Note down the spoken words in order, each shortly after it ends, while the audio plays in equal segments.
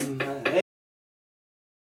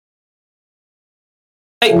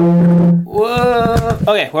Hey. Whoa.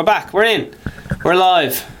 Okay, we're back. We're in. We're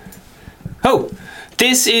live. Oh,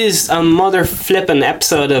 this is a mother flippin'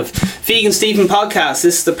 episode of Vegan Stephen Podcast.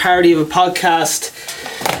 This is the parody of a podcast.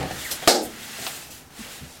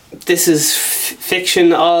 This is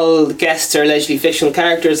fiction. All guests are allegedly fictional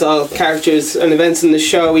characters. All characters and events in the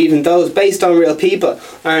show, even those based on real people,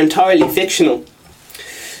 are entirely fictional.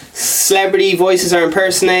 Celebrity voices are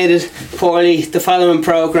impersonated poorly. The following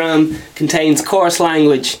program contains coarse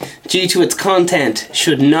language due to its content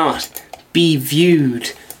should not be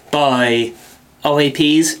viewed by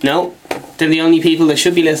OAPs. No, they're the only people that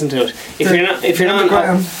should be listening to it. If you're not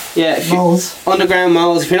underground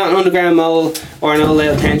moles. If you're not an underground mole or an old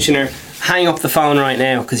age pensioner, hang up the phone right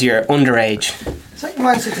now because you're underage. It's like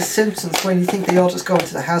reminds me of The Simpsons when you think they all just go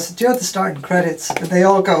into the house. Do you have the starting credits and they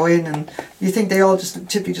all go in and you think they all just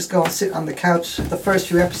typically just go and sit on the couch the first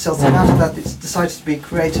few episodes, and after that it's decided to be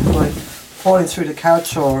creative by falling through the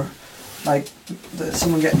couch or like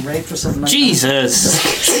someone getting raped or something like Jesus.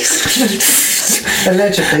 that.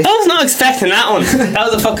 Allegedly. I was not expecting that one.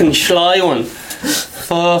 That was a fucking sly one.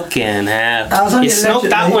 Fucking hell. You snuck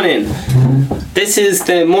that one in. This is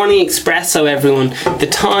the Morning Espresso, everyone. The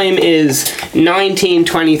time is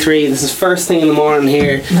 19:23. This is first thing in the morning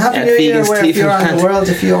here. And Happy New Year wherever you are in the world,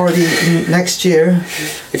 if you're already next year,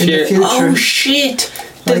 in the future. Oh shit!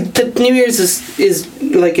 The New Year's is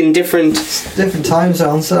like in different time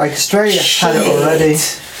zones. Like Australia had it already.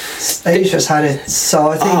 Asia's had it,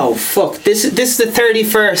 so I think. Oh fuck! This is the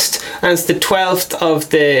 31st, and it's the 12th of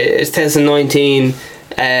the 2019.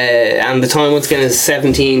 And the time once again is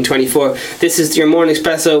 17:24. This is your Morning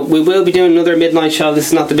Espresso. We will be doing another midnight show. This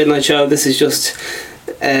is not the midnight show. This is just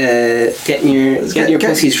getting your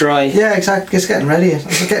pussies dry. Yeah, exactly. Just getting ready. I'm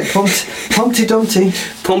just getting pumped. Pumpty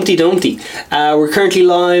Dumpty. We're currently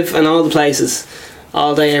live in all the places,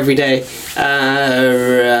 all day, every day.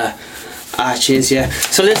 Jeez, yeah.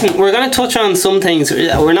 So listen, we're going to touch on some things.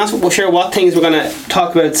 We're not sure what things we're going to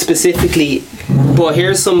talk about specifically, but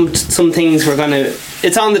here's some things we're going to...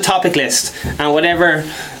 It's on the topic list, and whatever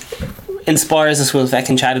inspires us, we'll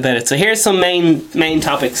fucking chat about it. So here's some main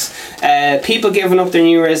topics. People giving up their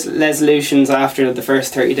new resolutions after the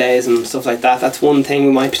first 30 days and stuff like that. That's one thing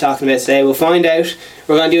we might be talking about today. We'll find out.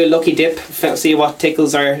 We're going to do a lucky dip, see what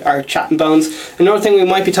tickles our chatting bones. Another thing we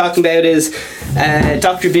might be talking about is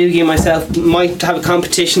Dr. Boogie and myself might have a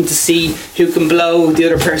competition to see who can blow the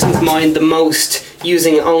other person's mind the most,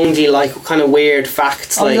 using only like kind of weird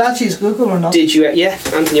facts. Oh, like, you actually use Google or not? Did you? Yeah,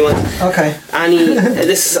 Anthony went. Okay.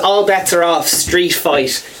 This is all bets are off. Street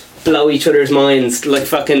fight, blow each other's minds like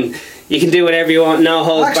fucking. You can do whatever you want, no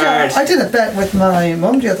holds barred. I did a bet with my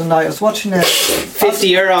mum the other night. I was watching it.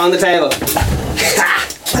 €50 on the table.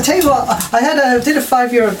 I tell you what, I did a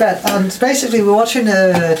 €5 bet, and basically we're watching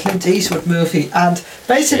a Clint Eastwood movie, and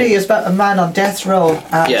basically it's about a man on death row,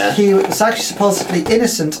 and he was actually supposedly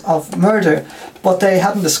innocent of murder, but they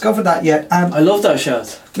hadn't discovered that yet. And I love those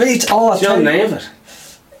shows. Do you know the name of it?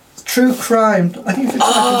 True Crime. I think it's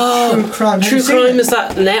True Crime. True Crime is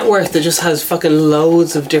that network that just has fucking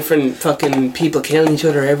loads of different fucking people killing each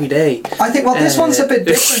other every day. I think, well, this one's a bit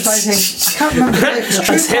different, I think. I can't remember the name. It's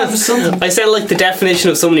True Crime something. I sound like the definition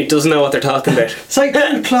of somebody who doesn't know what they're talking about. It's like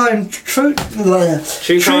True Crime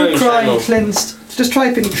Clint. Just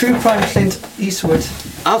type in True Crime Clint Eastwood.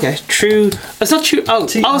 Okay, True. It's not True. Oh,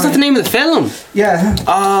 is that the name of the film? Yeah.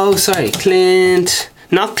 Oh, sorry, Clint.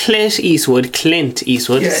 Not Clint Eastwood, Clint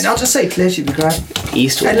Eastwood. Yeah, not just say Clint, you'd be grand.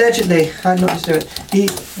 Eastwood. Allegedly, I had nothing to do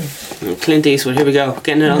it. Clint Eastwood, here we go.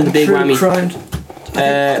 Getting it on the big whammy. Crime.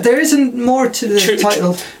 There isn't more to the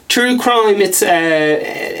title. True Crime, it's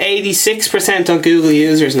 86% on Google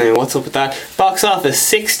users now. What's up with that? Box office,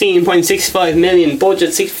 16.65 million.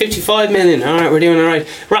 Budget, 55 million. Alright, we're doing alright.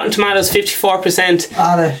 Rotten Tomatoes, 54%.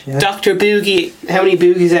 Yeah. Dr. Boogie, how many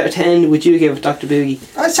boogies out of 10 would you give Dr. Boogie?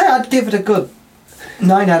 I'd say I'd give it a good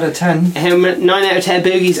 9 out of 10. 9 out of 10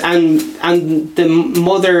 boogies, and the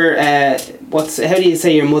mother, how do you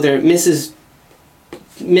say your mother? Mrs.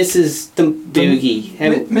 the Boogie.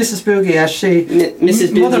 Mrs. Boogie, actually.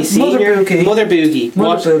 Mrs. Boogie Senior? Mother Boogie.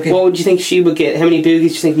 What would you think she would get? How many boogies do you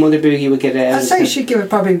think Mother Boogie would get out? I'd say she'd give it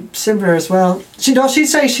probably similar as well. She'd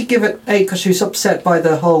say she'd give it 8 because she was upset by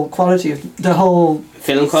the whole quality of the whole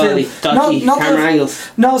film quality, dodgy camera angles.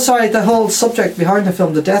 No, sorry, the whole subject behind the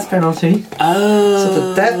film, the death penalty. Oh. So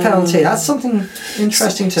the death penalty, that's something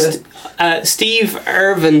interesting to... Steve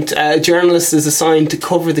Irvin, a journalist, is assigned to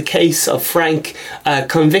cover the case of Frank, a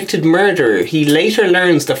convicted murderer. He later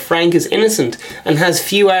learns that Frank is innocent and has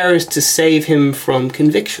few hours to save him from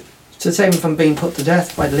conviction. to save him from being put to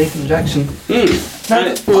death by the lethal injection. Now,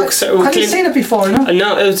 have you seen it before? No.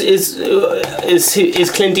 No.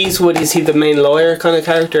 Is Clint Eastwood? Is he the main lawyer kind of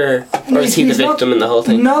character, or is he the victim in the whole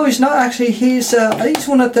thing? No, he's not actually. He's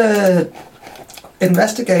one of the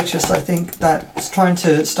investigators, I think, that's trying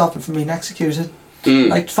to stop him from being executed.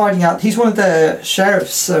 Like finding out, he's one of the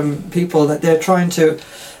sheriff's people that they're trying to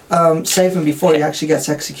save him before he actually gets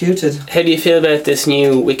executed. How do you feel about this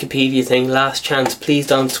new Wikipedia thing? Last chance, please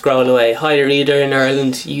don't scroll away. Hi, reader in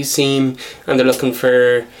Ireland, you seem, and they're looking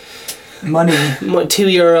for money.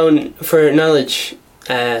 €2 for knowledge.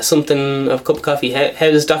 Something of a cup of coffee.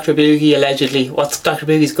 How does Dr. Boogie allegedly? What's Dr.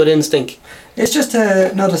 Boogie's gut instinct? It's just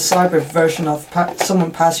another cyber version of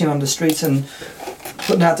someone passing on the streets and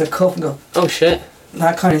putting out their cup and go, oh shit.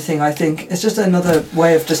 That kind of thing. I think it's just another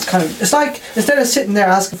way of just kind of. It's like instead of sitting there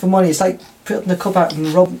asking for money, it's like putting the cup out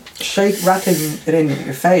and rattling it in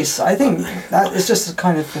your face. I think that is just a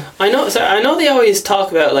kind of. I know they always talk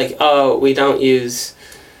about like, oh, we don't use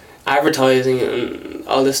advertising and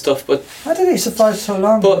all this stuff, but how did they survive so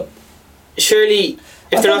long? But surely,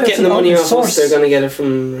 if they're not getting the money off us, they're going to get it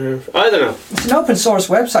from. I don't know. It's an open source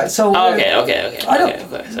website, so. Okay. I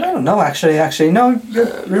don't know. Actually, no,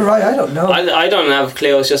 you're right. I don't know. I don't have a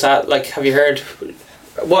clue. It's just like, have you heard?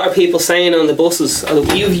 What are people saying on the buses?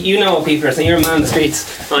 You know what people are saying. You're a man on the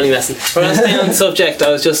streets. Only messing. But I'll stay on the subject.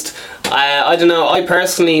 I was just. I don't know. I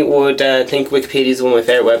personally would think Wikipedia is one of my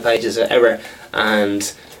favourite web pages ever, and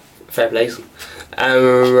fair play. But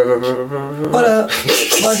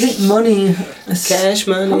I think money, cash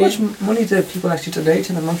money. How much money do people actually donate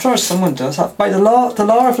to them? I'm sure someone does. By the law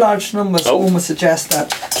of large numbers, one would suggest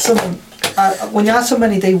that someone, when you ask so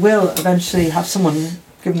many, they will eventually have someone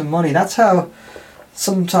give them money. That's how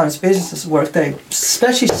sometimes businesses work. They,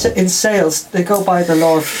 especially in sales, they go by the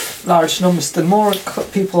law of large numbers. The more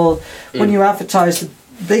people, when you advertise, the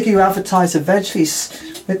bigger you advertise, eventually,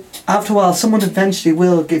 after a while, someone eventually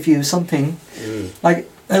will give you something. Like,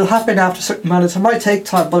 it'll happen after a certain amount of time. It might take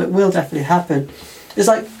time, but it will definitely happen. It's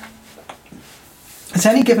like, it's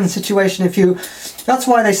any given situation. That's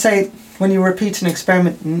why they say when you repeat an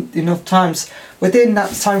experiment enough times, within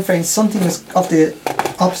that time frame, something of the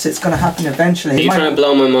opposite is going to happen eventually. You're trying to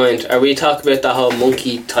blow my mind. Are we talking about the whole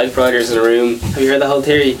monkey typewriters in a room? Have you heard the whole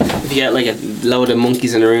theory? If you get like a load of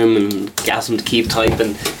monkeys in a room and gas them to keep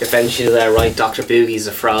typing, eventually they'll write Dr. Boogie's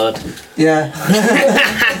a fraud. Yeah.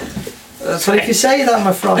 So if you say that I'm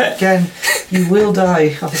a fraud again, you will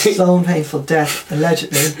die of a slow and painful death,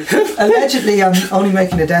 allegedly. Allegedly, I'm only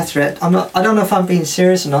making a death threat. I don't know if I'm being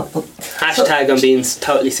serious or not. But I'm being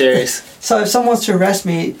totally serious. So if someone wants to arrest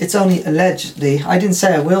me, it's only allegedly. I didn't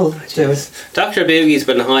say I will do it. Dr. Boogie's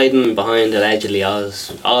been hiding behind allegedly all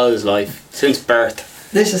his life, since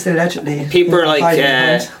birth. This is the allegedly. People are like,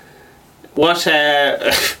 what,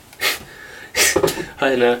 I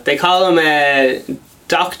don't know, they call him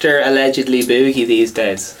Dr. Allegedly Boogie these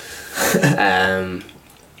days.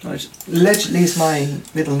 Allegedly is my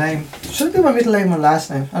middle name. Should it be my middle name or last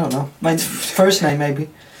name? I don't know. My first name maybe.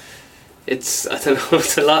 I don't know.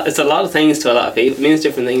 It's a lot of things to a lot of people. It means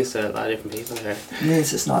different things to a lot of different people. Here. It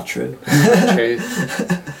means it's not true. It's not true.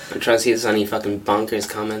 I'm trying to see if there's any fucking bonkers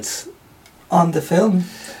comments on the film.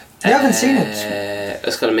 You haven't seen it. I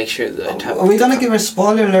just gotta make sure that. Are we gonna give a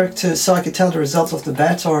spoiler alert so I can tell the results of the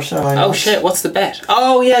bet, or shall I? Oh shit! What's the bet?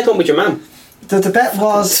 Oh yeah, going with your mum. The bet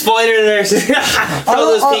was spoiler alert. You can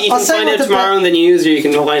find out tomorrow in the news, or you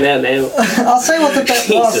can find out now. I'll say what the bet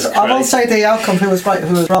was. I won't say the outcome. Who was right?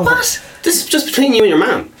 Who was wrong? What? This is just between you and your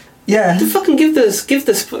mum. Yeah. To fucking give the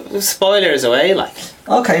spoilers away, like.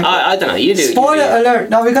 Okay. I don't know. You do. Spoiler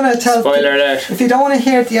alert. Now we're gonna tell. Spoiler alert. If you don't want to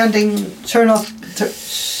hear the ending, turn off.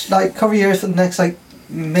 Cover your ears for the next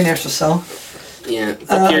minute or so. Yeah.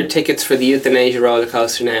 Book your tickets for the euthanasia roller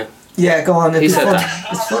coaster now. Yeah, go on. Who said fun. that?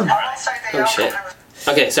 It's fun. Oh shit.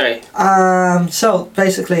 Okay, sorry. So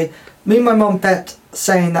basically, me and my mum bet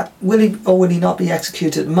saying that will he or will he not be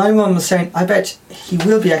executed. My mum was saying I bet he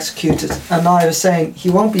will be executed, and I was saying he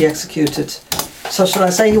won't be executed. So should I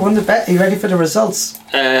say you won the bet? Are you ready for the results?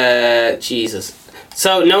 Jesus.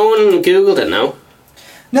 So no one googled it, no?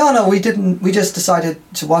 No, we didn't. We just decided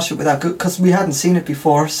to watch it without because we hadn't seen it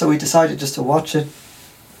before, so we decided just to watch it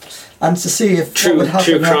and to see if what would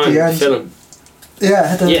happen at the end. Film.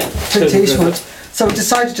 Yeah, Clint Eastwood. So we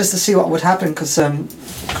decided just to see what would happen because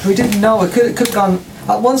we didn't know. It could have gone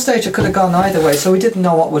at one stage. It could have gone either way, so we didn't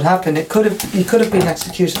know what would happen. He could have been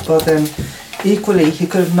executed, but then equally he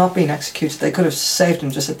could have not been executed. They could have saved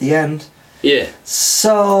him just at the end. Yeah.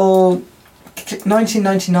 So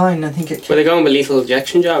 1999, I think it Were came. they going with Lethal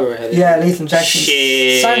Injection job or how? Yeah, Lethal Injection.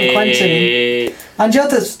 Shit. San Quentin. And the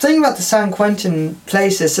other thing about the San Quentin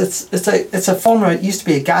place is it's a former, it used to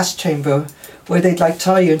be a gas chamber where they'd like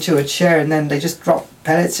tie you into a chair and then they just drop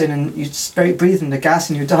pellets in and you breathe in the gas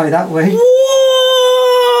and you die that way.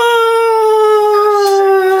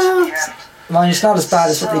 Man, it's not as bad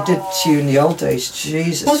as what they did to you in the old days.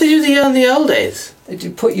 Jesus. What did they do to you in the old days? They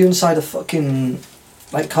do put you inside a fucking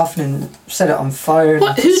like coffin and set it on fire.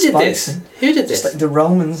 What? Who did this? Who did Just this? like the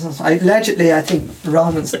Romans. Allegedly, I think the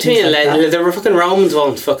Romans. What do you mean allegedly? The fucking Romans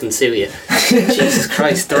won't fucking sue you. Jesus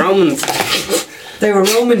Christ, the Romans. They were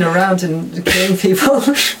roaming around and killing people.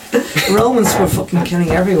 Romans were fucking killing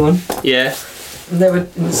everyone. Yeah. And they were in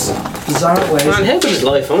bizarre ways. Man, how good is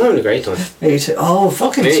life? I'm having a great time. Me too. Oh,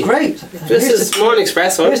 fucking, it's great. This is Morning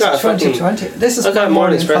Espresso. I've got 2020. This is I've got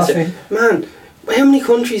Morning Espresso. coffee. Man, how many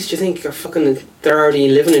countries do you think are fucking? They're already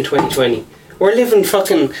living in 2020. We're living in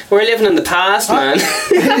the past, man.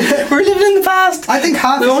 We're living in the past. I think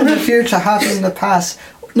half is in the future, half is in the past.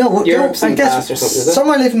 No, Europe's in I the guess past or something, is it? some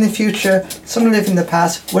are living in the future, some are living in the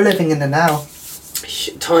past. We're living in the now.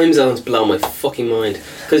 Time zones blow my fucking mind.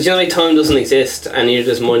 Because you know, like, time doesn't exist, and neither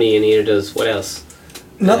does money, and neither does what else?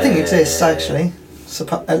 Nothing exists actually.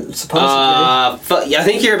 Supposedly. I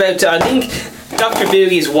think you're about to. I think Dr.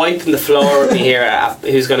 Boogie's wiping the floor with me here.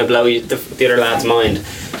 Who's going to blow you, the other lad's mind?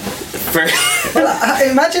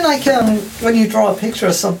 Well, imagine like when you draw a picture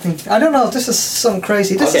of something. I don't know. This is some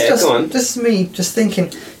crazy. This is just. go on. This is me just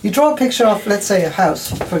thinking. You draw a picture of, let's say, a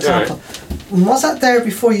house, for example. Was that there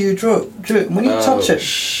before you drew it? When you touch it,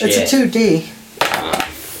 shit. it's a 2D.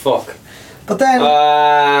 Fuck. But then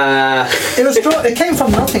it came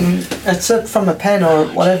from nothing, except from a pen or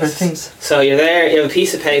whatever things. So you're there. You have a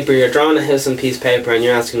piece of paper. You're drawing a house on a piece of paper, and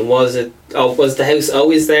you're asking, was the house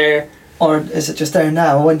always there? Or is it just there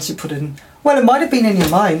now once you put it in? Well, it might have been in your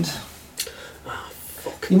mind.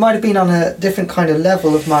 Fuck. You might have been on a different kind of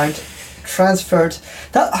level of mind, transferred.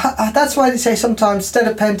 That's why they say sometimes instead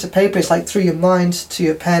of pen to paper, it's like through your mind to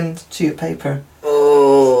your pen to your paper.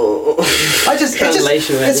 Oh.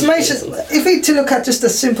 It's amazing. If we to look at just the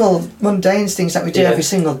simple mundane things that we do every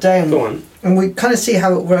single day, and we kind of see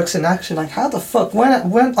how it works in action. Like how the fuck? When at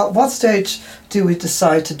what stage do we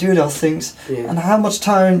decide to do those things? Yeah. And how much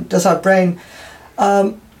time does our brain?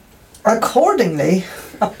 Accordingly,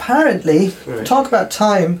 apparently, talk about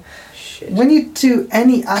time. Shit. When you do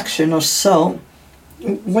any action or so,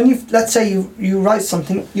 when let's say you write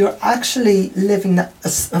something, you're actually living a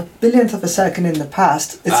billionth of a second in the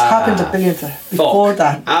past. It's happened a billionth before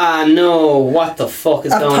that. No, what the fuck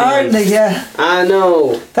is going on? Apparently, yeah.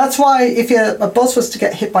 No. That's why if a bus was to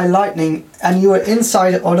get hit by lightning and you were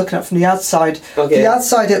inside it or looking at it from the outside, the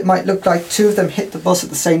outside it might look like two of them hit the bus at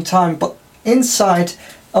the same time, but inside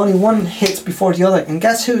only one hits before the other. And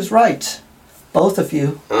guess who's right? Both of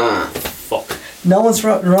you. Fuck. No one's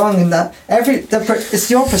wrong in that. It's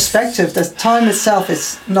your perspective. The time itself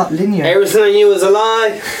is not linear. Everything I knew was a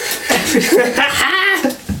lie.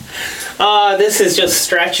 This is just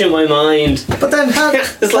stretching my mind. But then,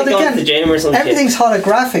 it's like going to the gym or something. Everything's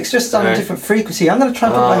holographics, just on a different frequency. I'm going to try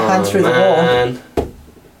and put my hand through the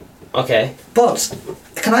wall. Okay. But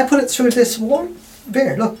can I put it through this wall?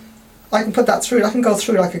 Here, look. I can put that through. I can go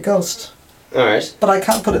through like a ghost. Alright. But I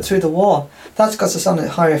can't put it through the wall. That's because it's on a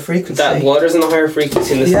higher frequency. That water's on a higher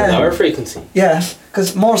frequency and this is a lower frequency. Yeah,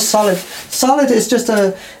 because more solid. Solid is just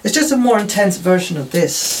a more intense version of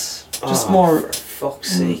this. Just more. For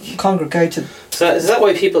fuck's sake. Congregated. So is that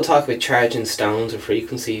why people talk about charging stones or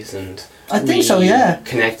frequencies and I think so, yeah.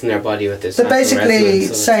 Connecting their body with this? They're basically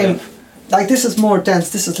saying, like, this is more dense,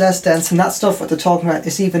 this is less dense, and that stuff what they're talking about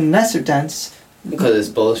is even lesser dense. Because it's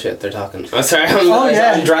bullshit they're talking. Oh, sorry,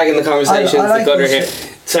 I'm dragging the conversation I like to gutter here.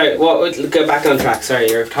 bullshit. Sorry, go back on track. Sorry,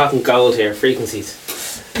 you're talking gold here, frequencies.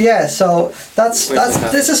 Yeah, so this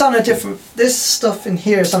is on a different. This stuff in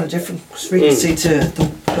here is on a different frequency to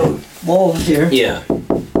the wall here. Yeah.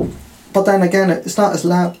 But then again, it's not as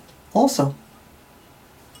loud. Also,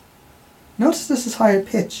 notice this is higher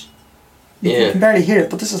pitch. You can barely hear it,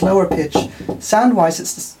 but this is lower pitch. Sound-wise,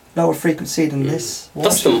 it's this lower frequency than this.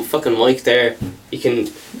 That's the fucking mic there. You can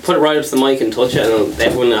put it right up to the mic and touch it, and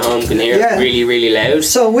everyone at home can hear it really, really loud.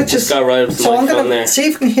 So go right up to the I'm microphone gonna there. see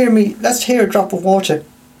if you can hear me. Let's hear a drop of water.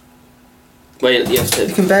 Well, you have to.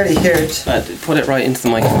 You can barely hear it. Put it right into the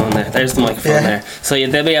microphone there. There's the microphone there. So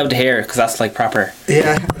they'll be able to hear it because that's like proper.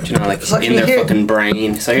 Yeah. Do you know, like so in their fucking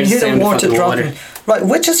brain. So here's the sound of fucking water. Right,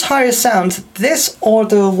 which is higher sound, this or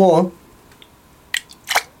the wall?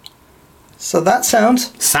 So that sound.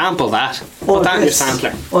 Sample that. Put that in your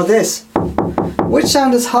sampler. Or this. Which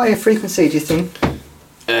sound is higher frequency, do you think?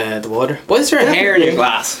 The water. Why is there a hair in your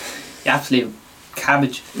glass? You absolute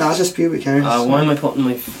cabbage. No, it's just pubic hairs. Why am I putting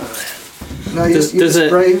my... No, you're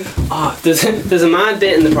brave. There's a mad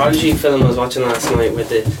bit in the Prodigy film I was watching last night where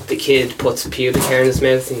the kid puts pubic hair in his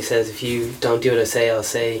mouth and he says, if you don't do what I say, I'll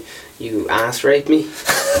say you ass rape me.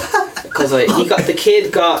 Because the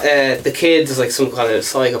kid is like some kind of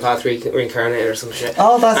psychopath reincarnated or some shit.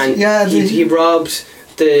 Oh, that's and yeah. He robbed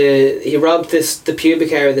the pubic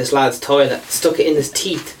hair of this lad's toilet, stuck it in his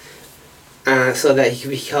teeth, so that he could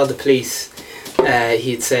be called the police.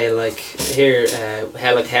 He'd say like, here,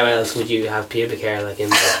 how else would you have pubic hair like in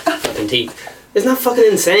the fucking teeth? Isn't that fucking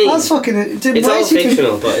insane? That's fucking. It's all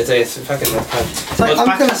fictional, but it's fucking. It's like,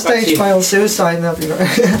 I'm going to stage my own suicide and that'll be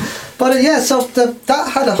right. But yeah, so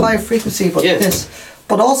that had a higher frequency, but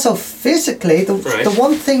but also physically, the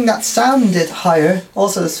one thing that sounded higher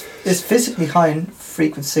also is physically high in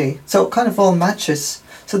frequency. So it kind of all matches.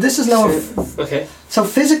 So this is lower. Okay. So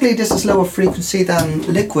physically, this is lower frequency than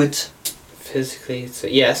liquid. Physically,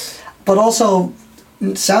 yes. But also,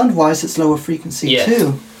 sound-wise, it's lower frequency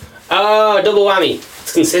too. Oh, double whammy.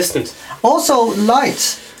 It's consistent. Also,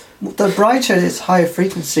 light. The brighter is higher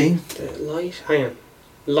frequency. The light? Hang on.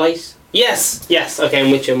 Light? Yes! Okay,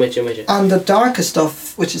 I'm with you. And the darker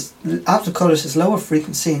stuff, which is absent colours, is lower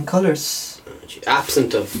frequency in colours.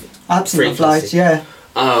 Absent of light, yeah.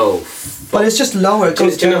 Oh. But it's just lower. It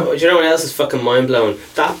goes down. Do you know what else is fucking mind blowing?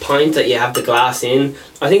 That pint that you have the glass in.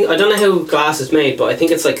 I don't know how glass is made, but I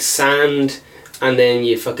think it's like sand, and then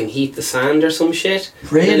you fucking heat the sand or some shit.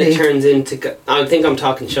 Really? And then it turns into. I think I'm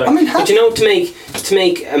talking shit. I mean, but you know, to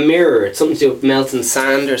make a mirror, it's something to do with melting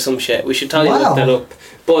sand or some shit. We should totally look that up.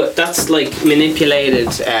 But that's like manipulated.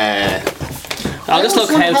 I'll just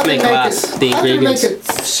look how to make glass. The ingredients. How to make it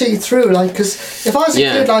see through, like, because if I was a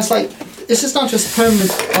kid, I was like, this is not just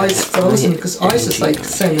permanent ice frozen, because ice is like the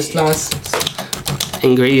same as glass.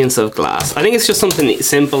 Ingredients of glass. I think it's just something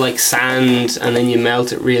simple like sand, and then you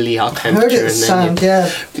melt it really hot temperature. I heard it's sand,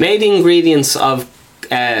 yeah. Made ingredients of.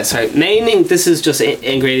 This is just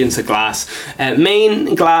ingredients of glass.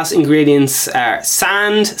 Main glass ingredients are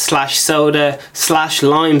sand / soda /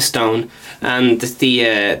 limestone, and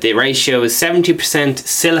the ratio is 70%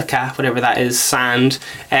 silica, whatever that is, sand,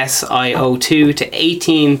 SiO2, to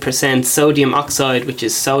 18% sodium oxide, which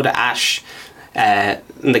is soda ash. And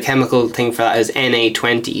the chemical thing for that is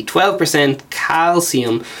Na20. 12%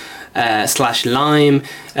 calcium / lime,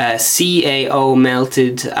 CaO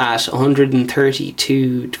melted at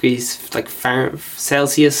 132 degrees like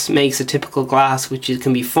Celsius makes a typical glass, which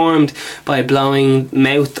can be formed by blowing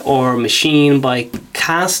mouth or machine, by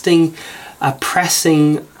casting,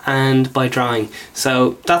 pressing, and by drying.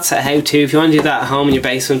 So that's a how-to. If you want to do that at home in your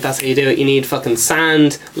basement, that's how you do it. You need fucking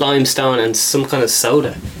sand, limestone, and some kind of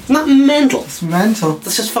soda. Isn't that mental? It's mental.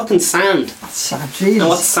 That's just fucking sand. That's sand, Jesus. Now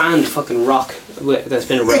what's sand? Fucking rock that's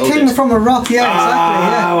been eroded. It came from a rock, yeah, exactly,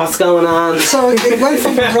 yeah. What's going on? So it went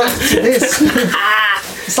from a rock to this.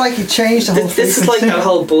 It's like you changed the whole thing. This is like that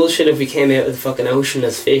whole bullshit if we came out of the fucking ocean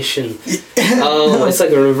as fish and it's like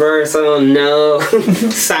a reverse, oh no.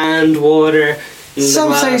 Sand, water.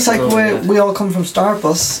 Some say it's like we all come from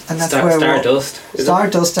Stardust, and that's where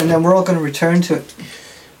Stardust, and then we're all going to return to it.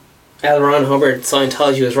 L. Ron Hubbard,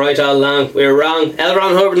 Scientology was right all along. We were wrong. L.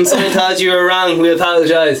 Ron Hubbard and Scientology were wrong. We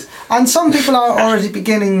apologise. And some people are already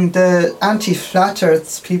beginning, the anti-flat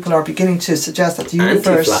Earth people are beginning to suggest that the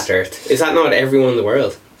universe... Anti-flat Earth? Is that not everyone in the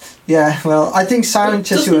world? Yeah, well, I think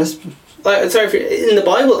scientists who are... in the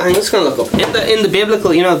Bible, I'm just going to look up. In the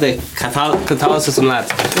biblical, you know, the Catholicism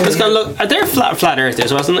lads. I'm just going to look. Are there flat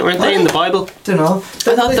earthers, wasn't it? Weren't they in the Bible? Don't know.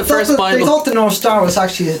 I thought the first Bible. They thought the North Star was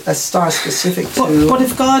actually a star specific to. But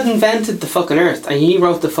if God invented the fucking earth and he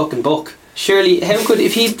wrote the fucking book, surely,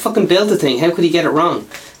 if he fucking built the thing, how could he get it wrong?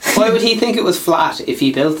 Why would he think it was flat if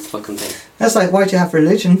he built the fucking thing? That's like, why do you have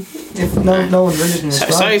religion if no one's religion is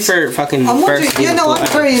right? Sorry for fucking... I'm very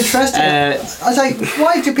interested. I was like,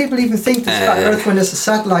 why do people even think there's flat Earth when there's a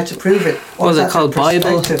satellite to prove it? What was it called?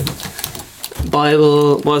 Bible?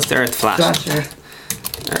 Was the Earth flat? Flat, yeah.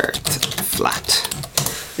 Earth flat.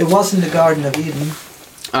 It wasn't the Garden of Eden.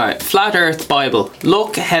 Alright, Flat Earth Bible.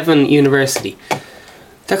 Look Heaven University.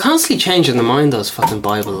 They're constantly changing their mind, those fucking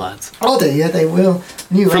Bible lads. Oh, they will.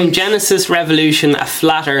 From Genesis Revolution, a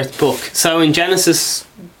flat earth book. So in Genesis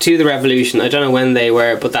to the Revolution, I don't know when they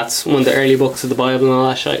were, but that's one of the early books of the Bible and all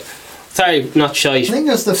that shit. Sorry, not shite. I think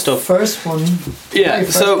that's the first one. Yeah,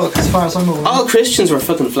 so book, as far as I'm aware. All Christians were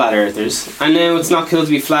fucking flat earthers. And now it's not cool to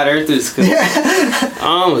be flat earthers.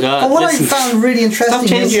 Oh my god. But what I found really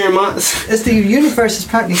interesting is the universe is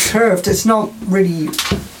apparently curved. It's not really...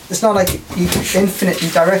 It's not like infinite in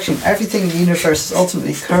direction. Everything in the universe is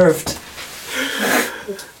ultimately curved.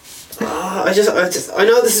 I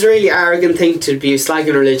know this is a really arrogant thing to be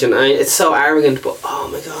slagging religion. It's so arrogant, but oh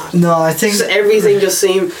my god. No, I think just everything just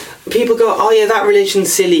seems. People go, oh yeah, that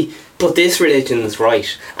religion's silly, but this religion's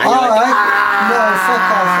right. And you're like, no,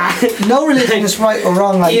 fuck off. No religion is right or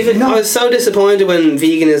wrong. Like, even no. I was so disappointed when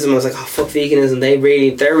veganism. I was like, oh fuck veganism.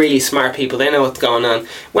 They're really smart people. They know what's going on.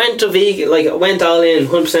 Went all in,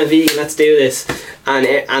 100% vegan. Let's do this.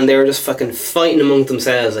 And they were just fucking fighting among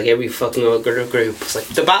themselves, like every fucking other group. It's like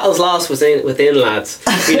the battle's lost within lads.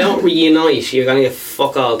 If you don't reunite, you're gonna get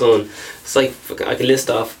fuck all done. It's like I could list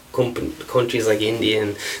off countries like India,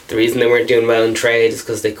 and the reason they weren't doing well in trade is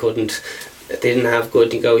because they didn't have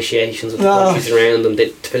good negotiations with the countries around them.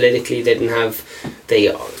 Politically, they didn't have.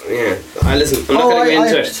 I listen. I'm not going to go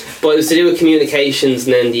into it, but it was to do with communications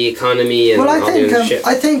and then the economy and all the shit.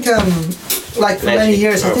 I think, like for many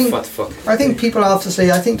years, what the fuck? I think people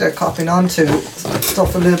obviously, I think they're copying onto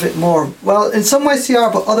stuff a little bit more. Well, in some ways they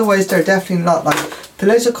are, but other ways they're definitely not. Like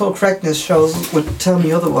political correctness shows would tell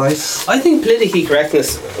me otherwise. I think politically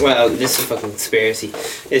correctness, well, this is a fucking conspiracy.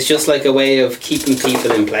 It's just like a way of keeping people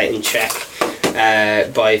in check.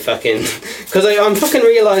 By fucking, because I'm fucking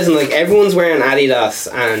realising like everyone's wearing Adidas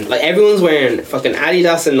and like everyone's wearing fucking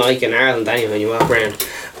Adidas and Nike in Ireland anyway when you walk around,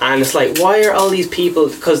 and it's like, why are all these people,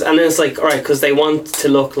 and then it's like, alright, because they want to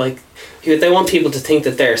look like, they want people to think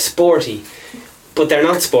that they're sporty, but they're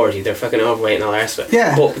not sporty, they're fucking overweight and all the rest of it.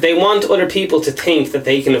 Yeah. But they want other people to think that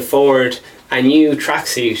they can afford a new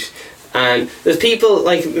tracksuit, and there's people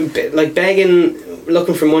like begging,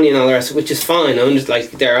 looking for money and all the rest, which is fine. I'm just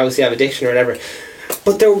like, they obviously have addiction or whatever,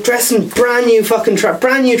 but they're dressing brand new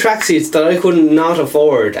tracksuits that I could not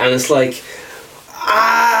afford, and it's like,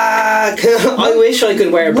 I wish I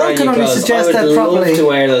could wear brand new clothes. I would love to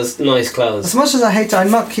wear those nice clothes. As much as I hate to,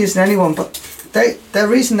 I'm not accusing anyone, but the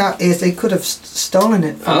reason that is they could have stolen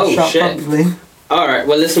it from the shop, probably. Alright,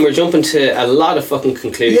 well listen, we're jumping to a lot of fucking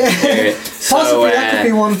conclusions here. Possibly that could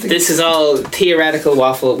be one thing. This is all theoretical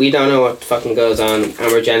waffle. We don't know what fucking goes on, and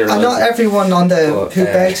we're generalising. And not everyone on who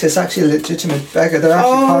begs is actually a legitimate beggar. They're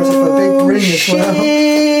actually part of a big ring as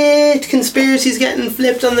well. Conspiracies getting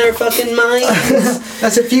flipped on their fucking minds.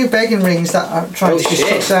 There's a few begging rings that are trying to be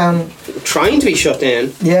shut down. Trying to be shut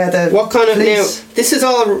down? Yeah. What kind of now? This is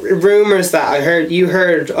all rumours that I heard. You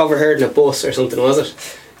overheard in a bus or something, was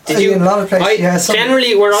it? Did you? In a lot of places,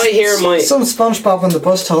 generally, where I hear some SpongeBob on the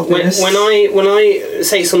bus told me this. When I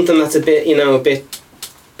say something that's a bit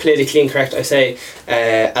politically incorrect, I say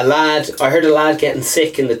I heard a lad getting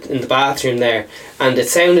sick in the bathroom there, and it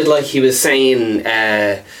sounded like he was saying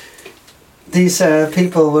these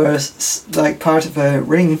people were like part of a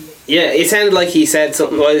ring. Yeah, it sounded like he said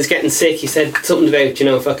something while he was getting sick. He said something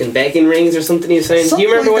about, fucking begging rings or something he was saying. Do you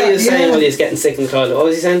remember what he was saying while he was getting sick in the toilet? What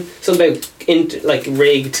was he saying? Something about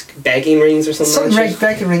rigged begging rings or something. Some rigged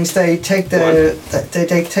begging rings. They take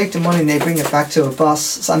they take the money and they bring it back to a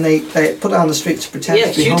bus, and they put it on the street to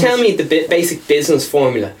pretend to be homeless. Tell me the basic business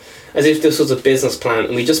formula. As if this was a business plan,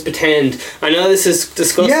 and we just pretend. I know this is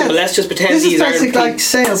disgusting, but let's just pretend these aren't people. Like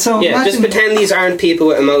sales. So just pretend these aren't people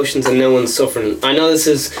with emotions and no one's suffering. I know this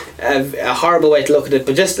is a horrible way to look at it,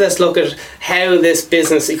 but just let's look at how this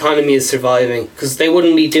business economy is surviving, because they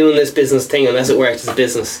wouldn't be doing this business thing unless it worked as a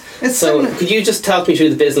business. Could you just talk me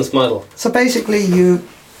through the business model? So basically, you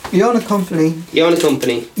own a company. You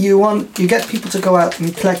get people to go out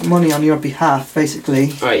and collect money on your behalf,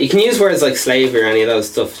 basically. Alright, you can use words like slavery or any of those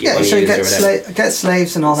stuff. You get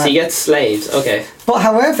slaves and all that. So you get slaves, okay. But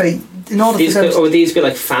however, in order would these be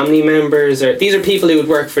like family members, or these are people who would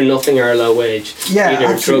work for nothing or a low wage? Yeah,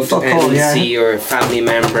 either drug dependency or family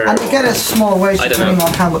member. And they get a small wage depending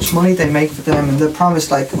on how much money they make for them, and they're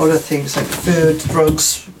promised like other things like food,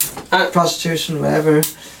 drugs, prostitution, whatever.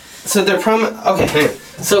 So they're okay, hang on.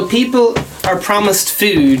 So people are promised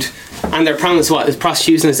food, and they're promised what? Is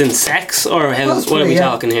prostitution as in sex, or what are we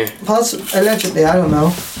talking here? Allegedly, I don't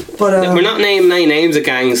know. But we're not naming any names of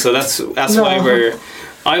gangs, so that's why we're.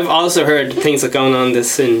 I've also heard things that going on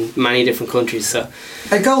this in many different countries. So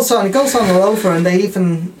it goes on all over, and they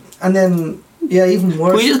even even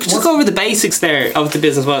worse. We just go over the basics there of the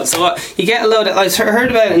business model. So you get a load of, I've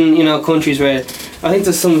heard about in countries where I think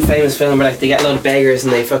there's some famous film where they get a load of beggars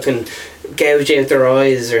and they fucking gouge out their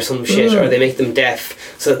eyes or some shit, or they make them deaf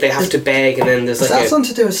so that they have to beg, and then there's like that's something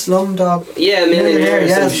to do with Slumdog. Yeah, Millionaire.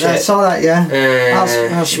 Yeah, I saw that.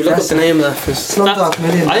 Yeah. Should we look up the name of that? Slumdog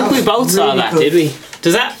Millionaire. I think we both saw that, did we?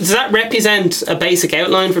 Does that represent a basic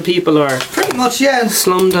outline for people, or pretty much? Yeah.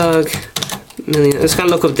 Slumdog Millionaire. I'm just gonna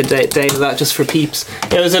look up the date of that just for peeps.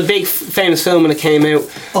 It was a big famous film when it came out.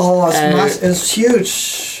 Oh, it's massive. It was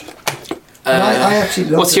huge. I actually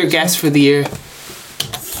loved what's your guess for the year?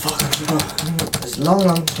 fuck, I don't know. It's long.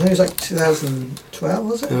 I think it was like 2012,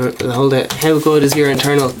 was it? Hold it. How good is your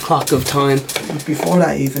internal clock of time? Before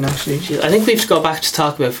that, even actually. Jeez, I think we have to go back to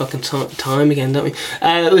talk about fucking time again, don't we?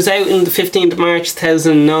 It was out on the 15th of March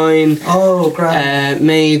 2009. Oh, grand.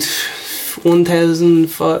 Made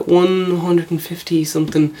 1,150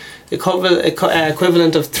 something,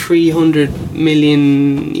 equivalent of 300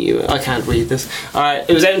 million. I can't read this. Alright,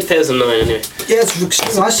 it was out in 2009 anyway. Yeah,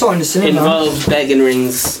 I saw it in the cinema. Involved begging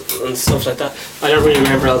rings and stuff like that. I don't really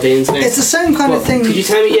remember all the incidents. It's the same kind of thing. Could you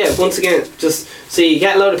tell me, once again, just so you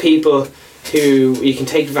get a lot of people who you can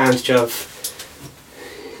take advantage of.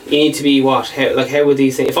 You need to be what? How would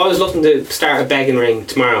these things... If I was looking to start a begging ring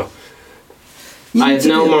tomorrow, I have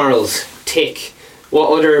no morals. Tick. What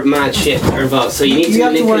other mad shit are involved? So you need to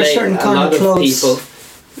manipulate a lot of people.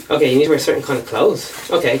 Okay, you need to wear a certain kind of clothes.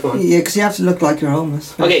 Okay, go on. Yeah, because you have to look like you're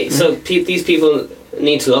homeless. Okay, so these people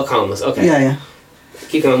need to look homeless. Okay. Yeah.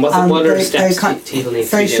 Keep going. What other steps people need to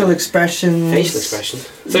do? Facial expression. Facial expression. So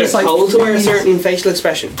they're told to wear a certain facial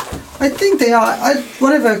expression. I think they are.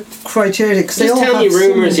 Whatever criteria. Just tell me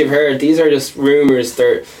rumours you've heard. These are just rumours.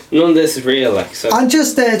 None of this is real. So. I'm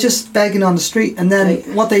just begging on the street, and then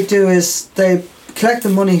what they do is they collect the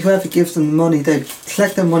money. Whoever gives them the money, they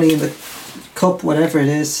collect the money in the cup, whatever it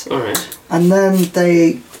is. All right. And then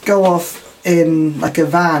they go off in like a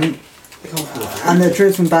van. And they're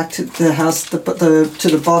driven back to the house, to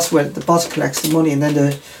the boss, where the boss collects the money, and then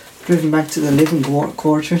they're driven back to the living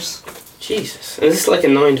quarters. Jesus, is this like a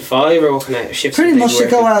 9 to 5 or what kind of shifts? Pretty much, they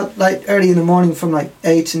go out like early in the morning from like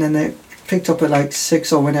 8, and then they're picked up at like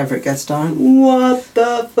 6 or whenever it gets dark. What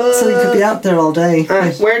the fuck? So you could be out there all day.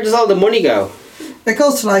 Where does all the money go? It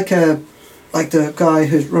goes to like the guy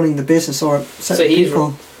who's running the business or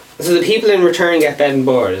people. So the people in return get bed and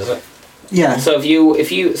board, is it? Yeah. So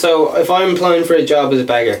if I'm applying for a job as a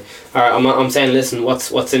beggar, or I'm saying, listen,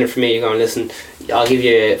 what's in it for me? You're going, listen, I'll give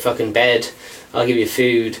you a fucking bed, I'll give you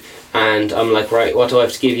food, and I'm like, right, what do I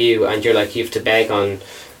have to give you? And you're like, you have to beg on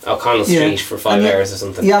O'Connell Street for 5 hours or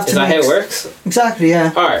something. Is that how it works? Exactly.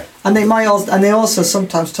 Yeah. All right. And they also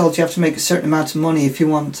sometimes told you have to make a certain amount of money if you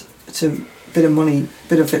want to. Bit of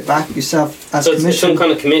it back yourself as commission. So it's some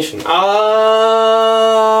kind of commission.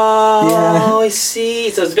 Oh, yeah. I see.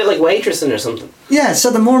 So it's a bit like waitressing or something. Yeah. So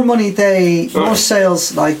the more money more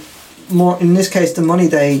sales, like more in this case, the money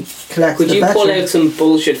they collect. Could you pull out some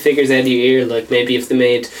bullshit figures out of your ear? Like maybe if they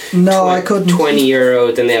made I couldn't.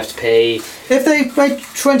 €20, then they have to pay. If they made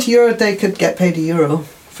 €20, they could get paid €1.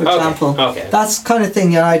 For example, okay. That's kind of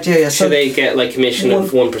thing. Your idea. So they get like commission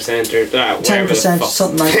of 1% or 10%,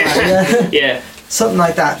 something like that. Yeah. Yeah. Something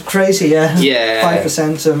like that. Crazy. Yeah. Yeah.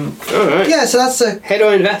 5%. All right. Yeah. So that's How do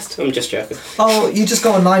I invest? I'm just joking. Oh, you just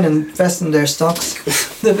go online and invest in their stocks.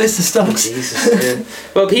 The Vista stocks. Jesus. Yeah.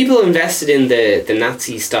 Well, people invested in the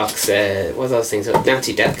Nazi stocks. What are those things?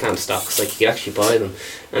 Nazi death camp stocks. Like you could actually buy them.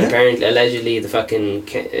 And apparently, allegedly, the fucking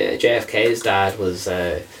JFK's dad was.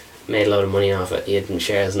 Made a lot of money off it. He had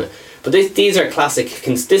shares in it. But these are classic.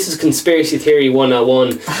 This is conspiracy theory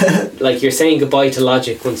 101. Like you're saying goodbye to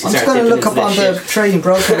logic once you start. I'm just going to look up on the trading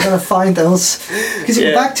broker. I'm going to find those because you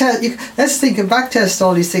can backtest. Let's think. You can backtest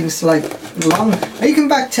all these things like long. You can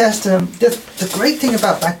backtest them. The great thing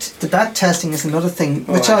about the backtesting is another thing,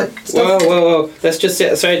 which Whoa! Let's just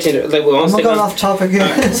sorry to like we I'm going off topic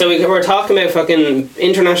here. So we're talking about fucking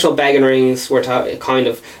international begging rings. We're kind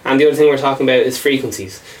of, and the other thing we're talking about is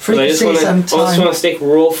frequencies. Frequencies I just want to stick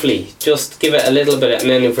roughly. Just give it a little bit, and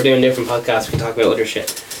then if we're doing different podcasts, we can talk about other shit.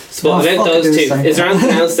 So about those two, is there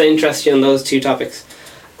anything else that interests you on those two topics?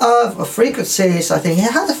 Frequencies, I think.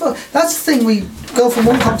 That's the thing. We go from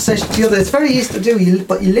one conversation to the other. It's very easy to do,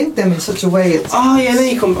 but you link them in such a way. Then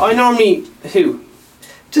you come. I normally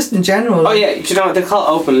just in general. Oh yeah, do you know what they're called?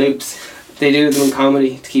 Open loops. They do them in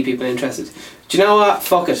comedy to keep people interested. Do you know what?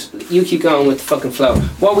 Fuck it. You keep going with the fucking flow.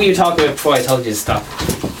 What were you talking about before I told you to stop?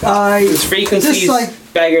 It was frequencies,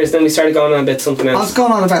 beggars, then we started going on about something else. I was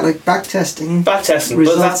going on about like backtesting. Backtesting.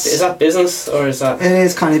 But is that business or is that? It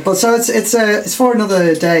is kind of, but so it's for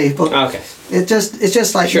another day. But okay. It's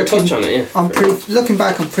just like touch on it. Yeah. Looking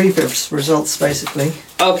back on previous results, basically.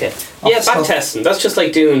 Okay. Yeah, backtesting. That's just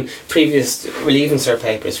like doing previous leaving cert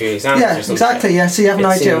papers for your exams. Yeah, or something. exactly. Yeah, so you have an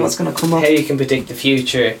idea of what's going to come up. How you can predict the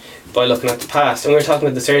future by looking at the past, and we were talking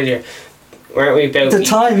about this earlier. Weren't we about the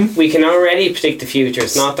time? We can already predict the future.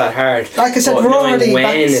 It's not that hard. Like I said, but we're already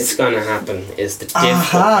when it's going to happen is the difficult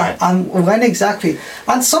part. And when exactly?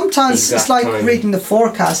 And sometimes it's like reading the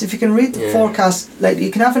forecast. If you can read the forecast, like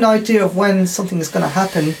you can have an idea of when something is going to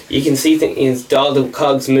happen. You can see things, all the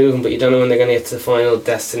cogs moving, but you don't know when they're going to get to the final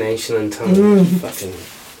destination and time. Fucking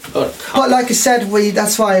Oh, But like I said,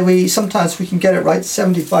 that's why we sometimes we can get it right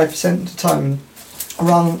 75% of the time,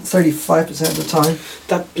 wrong 35% of the time.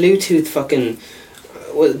 that Bluetooth fucking...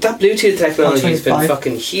 Well, that Bluetooth technology has been 25.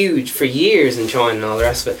 fucking huge for years in China and all the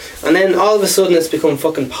rest of it. And then all of a sudden it's become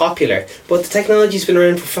fucking popular. But the technology's been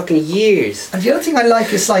around for fucking years. And the other thing I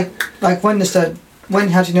like is like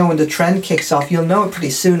how do you know when the trend kicks off? You'll know it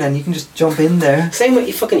pretty soon, and you can just jump in there. Same with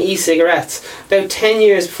your fucking e-cigarettes. About 10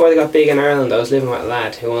 years before they got big in Ireland, I was living with a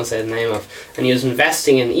lad who I won't say the name of, and he was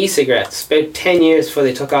investing in e-cigarettes about 10 years before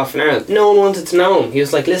they took off in Ireland. No one wanted to know him. He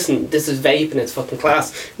was like, listen, this is vaping, it's fucking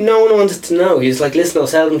class. No one wanted to know. He was like, listen, I'll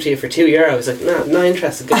sell them to you for €2. I was like, nah, not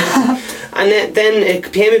interested. Go on. And then it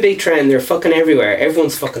became a big trend. They're fucking everywhere.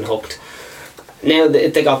 Everyone's fucking hooked. Now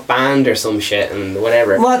they got banned or some shit and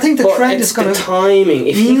whatever. Well, I think the trend is going to... to... the timing.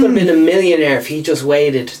 If he could have been a millionaire if he just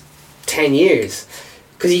waited 10 years.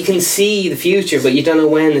 Because you can see the future, but you don't know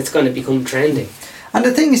when it's going to become trending. And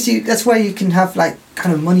the thing is, that's where you can have like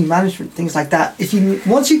kind of money management, things like that. This is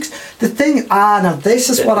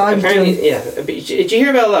what I'm doing. Yeah, did you hear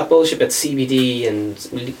about all that bullshit about CBD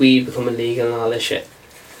and weed becoming legal and all this shit?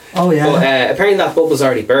 Oh yeah. But apparently that bubble's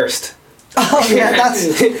already burst. Oh yeah,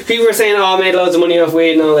 that's... People were saying, oh, I made loads of money off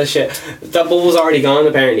weed and all this shit. That bubble's already gone,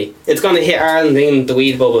 apparently. It's going to hit Ireland, then the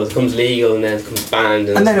weed bubble becomes legal and then it becomes banned.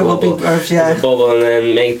 And then it will be burst, yeah. The bubble, and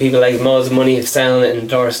then make people like loads of money selling it and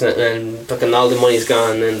endorsing it, and then fucking all the money's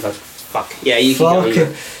gone, and then fuck. Yeah, you can go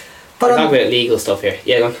on. But talk about legal stuff here.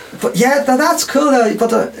 Yeah, go on. But yeah, that's cool though.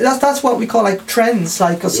 But that's what we call like trends.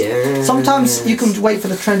 Like, cause sometimes you can wait for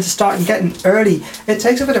the trend to start and get in early. It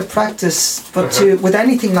takes a bit of practice, but with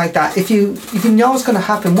anything like that, if you know it's going to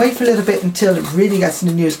happen, wait for a little bit until it really gets in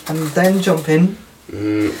the news, and then jump in.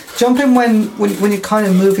 Jump in when you're kind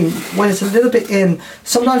of moving, when it's a little bit in.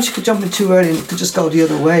 Sometimes you could jump in too early and it could just go the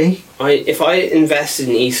other way. If I invested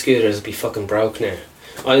in e-scooters, I'd be fucking broke now.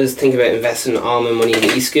 I was thinking about investing all my money in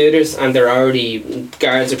e-scooters, and they're already,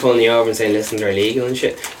 guards are pulling you over and saying, listen, they're illegal and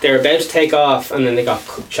shit. They're about to take off, and then they got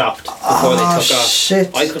chopped before they took off.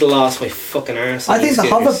 Shit. I could have lost my fucking arse. I think the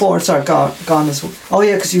hoverboards are gone as well. Oh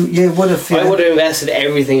yeah, because you would have... I would have invested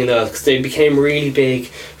everything in those, because they became really big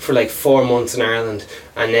for like 4 months in Ireland,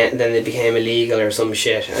 and then they became illegal or some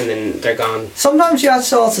shit, and then they're gone. Sometimes you have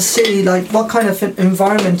to also see like what kind of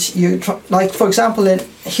environment you like. For example, in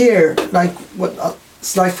here, like what...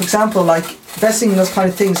 It's like, for example, like investing in those kind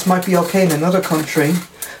of things might be okay in another country,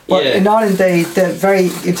 but in Ireland they're very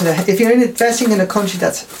into the. If you're investing in a country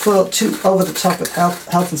that's too over the top with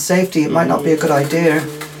health and safety, it might not be a good idea.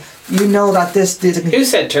 You know that this. Who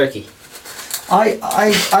said Turkey?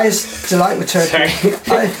 I just delight with Turkey.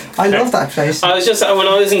 Sorry. I love that place. I was just when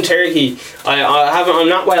I was in Turkey. I'm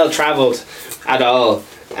not well travelled at all.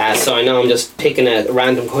 So I know I'm just picking a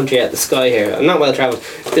random country out the sky here. I'm not well travelled.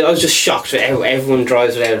 I was just shocked that everyone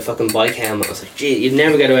drives without a fucking bike helmet. I was like, gee, you'd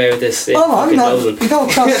never get away with this. I'm not. You go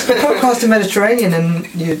across the Mediterranean and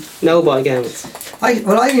you... No bike helmets. I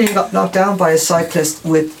nearly got knocked down by a cyclist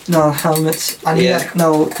with no helmet, and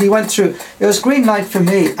he went through. It was green light for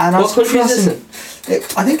me, and I was country crossing. is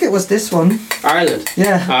this I think it was this one. Ireland.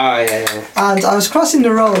 Yeah. Oh yeah. And I was crossing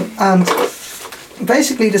the road, and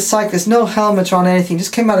basically the cyclist, no helmet on anything,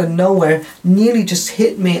 just came out of nowhere, nearly just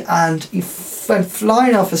hit me, and he went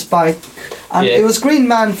flying off his bike. And it was green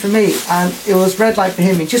man for me, and it was red light for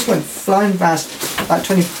him. He just went flying past about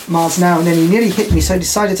 20 miles an hour, and then he nearly hit me, so I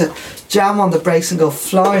decided to jam on the brakes and go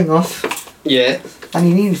flying off. Yeah. And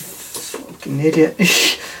he nearly, fucking idiot.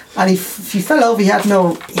 And he fell over. He had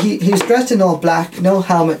he was dressed in all black, no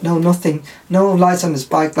helmet, no nothing, no lights on his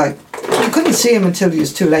bike. Like, you couldn't see him until it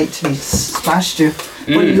was too late till he smashed you.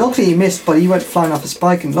 But luckily he missed, but he went flying off his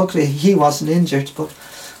bike, and luckily he wasn't injured. But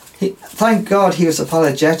thank God he was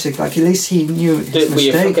apologetic. Like, at least he knew his mistake. Were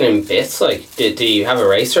you fucking in bits? Like, did you have a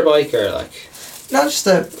racer bike or like? No, just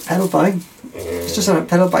a pedal bike. It's just on a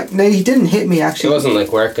pedal bike. No, he didn't hit me actually. He wasn't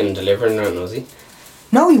like working, delivering or anything, was he?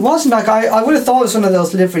 No, he wasn't. Like, I would have thought it was one of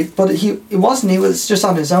those delivery, but it wasn't. He was just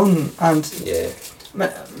on his own, and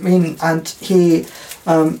and he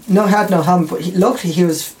had no helmet. But luckily he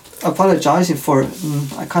was apologising for it,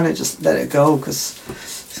 and I kind of just let it go because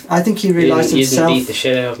I think he realised himself. You didn't beat the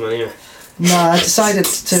shit out of him anyway. No, I decided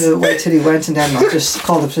to wait till he went, and then I'll just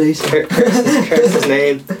call the police. Curse his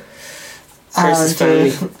name. Curse his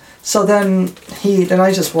family. So then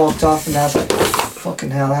I just walked off, and I was like,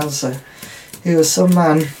 fucking hell, he was some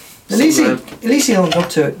man. At least he owned up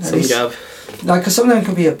to it. Some job. Like, cause some of them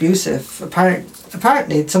can be abusive.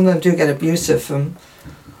 Apparently, some of them do get abusive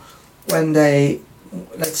when they,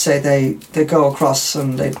 let's say they go across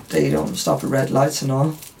and they don't stop at red lights and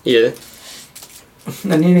all. Yeah.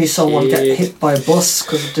 And you need someone get Shit. hit by a bus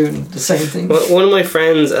because of doing the same thing. Well, one of my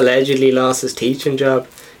friends allegedly lost his teaching job.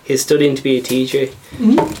 He's studying to be a teacher,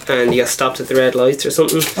 and he got stopped at the red lights or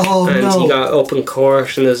something. Oh, and no. he got up in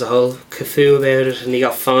court, and there's a whole kerfuffle about it, and he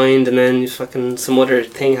got fined, and then fucking some other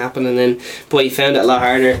thing happened, and then but he found it a lot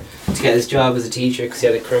harder to get his job as a teacher because he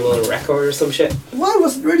had a criminal record or some shit. Why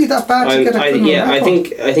was it really that bad to get a criminal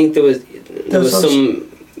record? I think there was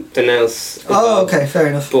something else. Oh, involved. okay, fair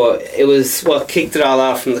enough. But it was what kicked it all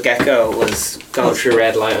off from the get go was going through a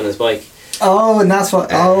red light on his bike. Oh, and that's what.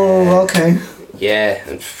 Oh, okay. Yeah,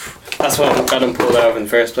 and that's what got him pulled over in the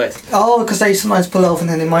first place. Oh, because they sometimes pull over and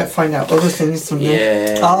then they might find out other things from you.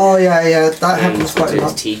 Yeah. Oh, yeah, that And happens quite a his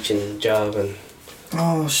lot. teaching job and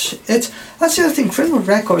Oh shit! That's the other thing. Criminal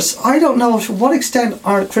records. I don't know to what extent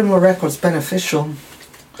are criminal records beneficial.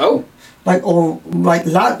 oh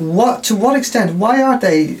To what extent? Why aren't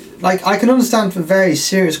they? Like, I can understand for very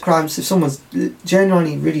serious crimes if someone's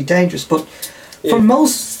genuinely really dangerous, but for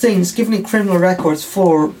most things, giving you criminal records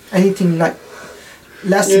for anything like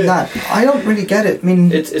less than that, I don't really get it. I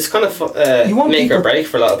mean, it's kind of You want make or people- break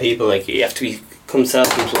for a lot of people. Like you have to become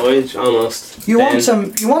self-employed almost. you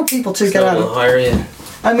want people to get out They'll of. hire you.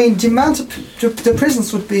 I mean, the amount of the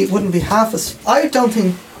prisons wouldn't be half as. I don't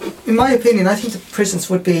think, in my opinion, I think the prisons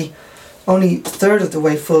would be only a third of the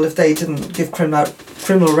way full if they didn't give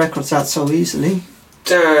criminal records out so easily.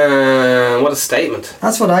 Damn, what a statement.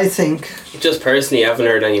 That's what I think. Just personally, I haven't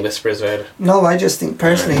heard any whispers about it. No, I just think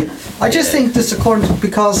personally, I just think this according to,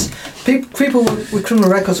 because people with criminal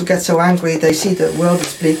records will get so angry they see the world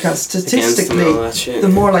as bleak, and statistically all that shit.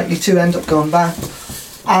 they're more likely to end up going back.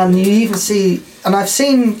 And you even see, and I've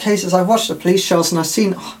seen cases, I've watched the police shows and I've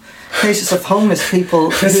seen cases of homeless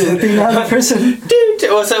people who have been out of prison.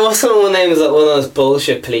 Dude, what's one name is that one of those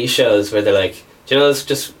bullshit police shows where they're like, do you know those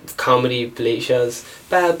just comedy police shows?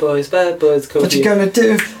 Bad boys, come What to you gonna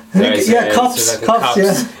do? Yeah, cops,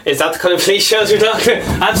 yeah. Is that the kind of police shows you're talking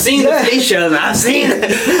about? I've seen the police shows, I've seen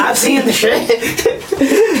the shit.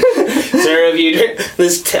 Sir, have you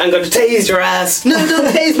I'm going to tase your ass. No, don't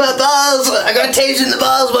tase my balls. I'm going to tase you in the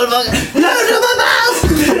balls, motherfucker. No, my balls.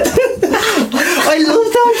 I love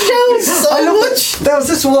those shows so much. There was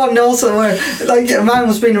this one also where, like, a man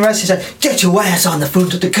was being arrested. He said, "Get your ass on the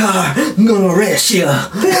front of the car. I'm gonna arrest you."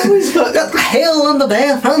 They always got hell on the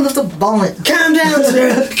back front of the bonnet. Calm down,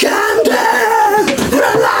 sir. Calm down.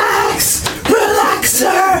 Relax,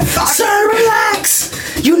 sir. Sir, relax.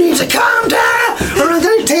 You need to calm down, or I'm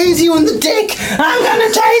gonna tase you in the dick. I'm gonna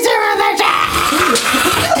tase you in the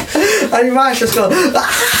dick. And your man just go.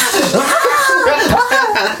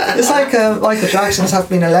 It's like Michael Jackson's have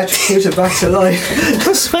been electrocuted back to life.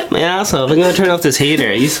 I'm sweating my ass off. I'm gonna turn off this heater.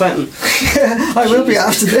 Are you sweating? Yeah, I will be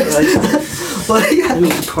after this. But yeah, Let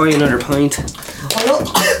me pour you another pint.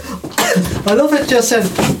 I love it. Just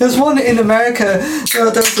there's one in America. There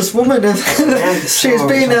was this woman, and she's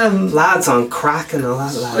been lads on crack and all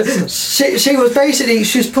that. Lads. She was basically,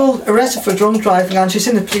 she was arrested for drunk driving, and she's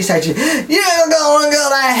in the police station. "You're gonna go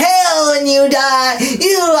to hell when you die.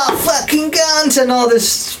 You are fucking guns," and all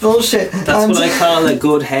this bullshit. That's what I call a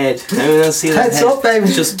good head. Anyone else see that Heads head? up, baby.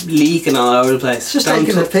 It's just leaking all over the place. Just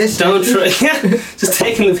taking the piss. Don't just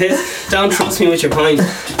taking the piss. Don't trust me with your pint.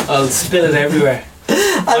 I'll spill it everywhere.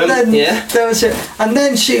 And then there was and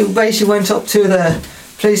then she basically went up to the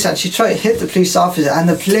police and she tried to hit the police officer, and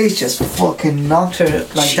the police just fucking knocked her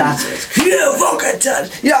like that. "You fucking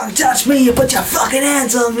touch! You don't touch me! You put your fucking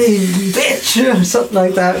hands on me, bitch!" Or something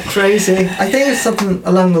like that. Crazy. I think it's something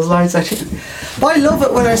along those lines. Actually, but I love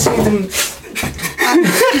it when I see them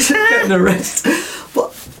getting arrested.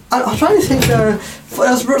 But I'm trying to think.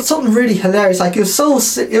 It was something really hilarious. Like, it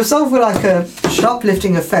was over like a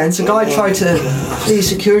shoplifting offence. A guy tried to flee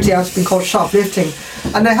security after being caught shoplifting,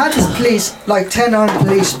 and they had this police, like 10 armed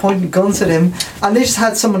police, pointing guns at him, and they just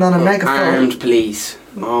had someone on a megaphone. Armed police.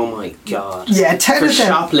 Oh my god. Yeah, 10 for of them.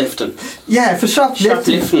 shoplifting. Yeah, for shoplifting.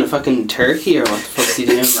 Shoplifting in fucking Turkey, or what the fuck's he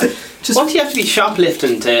doing? Like, what do you have to be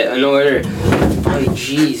shoplifting to in order? Oh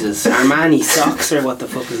Jesus, Armani socks, or what the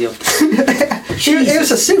fuck is he up to? It was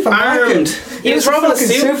a supermarket. Armed. He was robbing a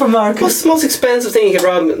supermarket. What's the most expensive thing you could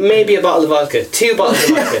rob? Maybe a bottle of vodka. 2 bottles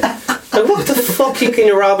of vodka. Like, what the fuck you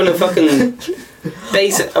can rob in a fucking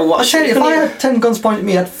basic? Or what? I'll tell you, if I had 10 guns pointed at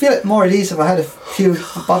me, I'd feel it more at ease if I had a few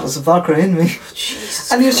bottles of vodka in me.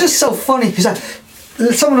 Jesus and it was just so funny because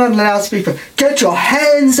someone on the loudspeaker, "Get your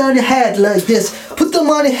hands on your head like this, put them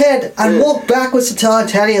on your head and walk backwards until I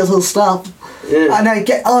tell you to stop." Yeah. And then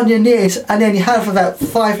get on your knees, and then you have about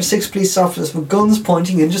 5 or 6 police officers with guns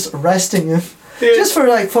pointing and just arresting you. Yeah. Just for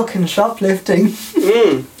like fucking shoplifting.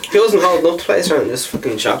 She wasn't holding up the place around just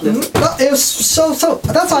fucking shoplifting. No, it was so.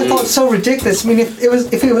 That's why I thought it was so ridiculous. I mean, if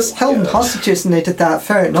it was holding hostages and they did that,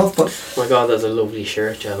 fair enough. But oh my God, that's a lovely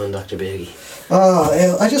shirt you have on, Dr. Biggie.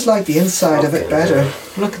 oh, I just like the inside of it better.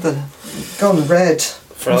 Look at the going red.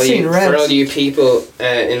 For all you people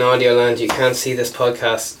in audio land, you can't see this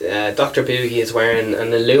podcast. Dr. Boogie is wearing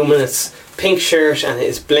an luminous pink shirt and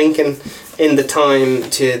is blinking in the time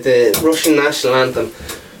to the Russian national anthem.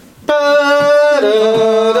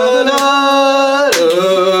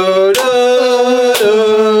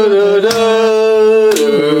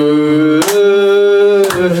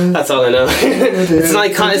 That's all I know. It's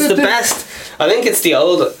like it's the best. I think it's the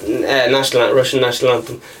old Russian national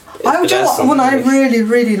anthem. I do one I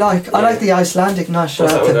really like. I like the Icelandic national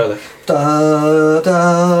anthem. Da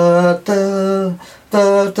da da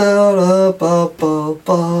da da ba ba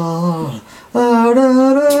ba.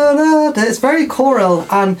 It's very choral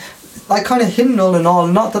and like kind of hymnal and all.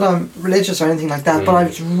 Not that I'm religious or anything like that, but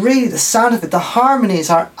I really the sound of it, the harmonies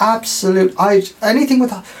are absolute. Anything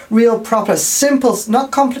with a real proper simple,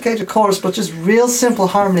 not complicated chorus, but just real simple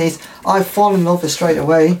harmonies, I fall in love with straight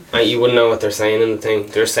away. You wouldn't know what they're saying in the thing.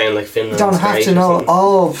 They're saying like Finland. You don't have to know.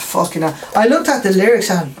 Oh fucking hell! I looked at the lyrics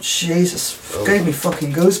and Jesus gave me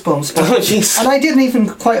fucking goosebumps. But, oh jeez! And I didn't even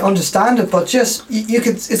quite understand it, but just you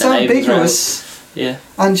could. It's ambiguous. Yeah.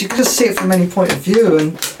 And you can just see it from any point of view,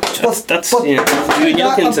 and that's you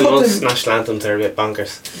look into most national anthems, they're a bit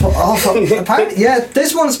bonkers. But also, apparently, yeah,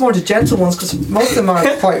 this one's more the gentle ones because most of them are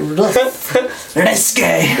quite rough.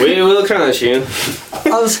 Risky. We will crash you. I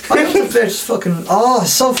love to just fucking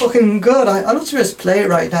so fucking good. I love to just play it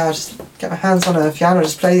right now. Just get my hands on a piano,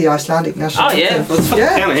 just play the Icelandic national anthem. Let's fucking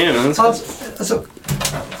piano here, man.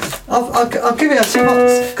 I'll give you a song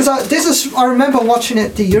because I remember watching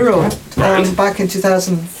it the Euro back in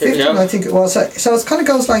 2015 I think it was. So it kind of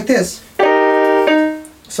goes like this.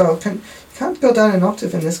 So you can't go down an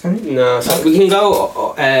octave in this, can you? No, so we can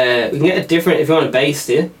go. We can get a different if you want a bass,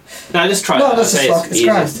 do you? No, just try. No, that's just it's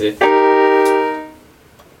grand.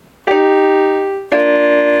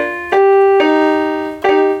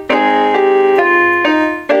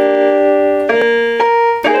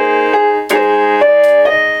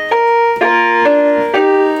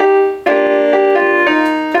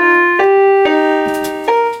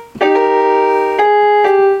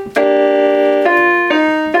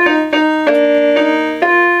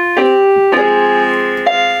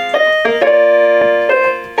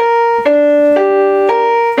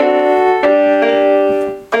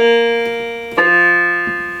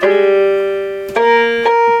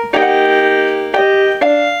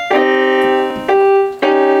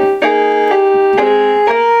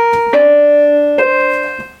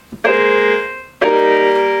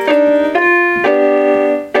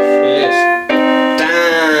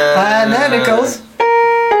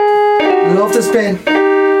 Love the spin.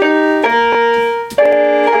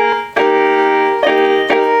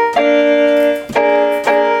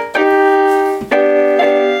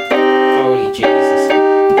 Holy Jesus.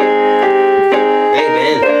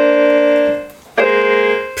 Amen.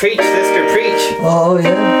 Preach, sister, preach. Oh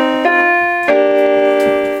yeah.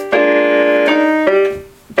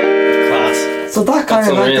 So that kind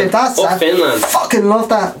of like that's Finland. Fucking love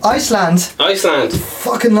that. Iceland.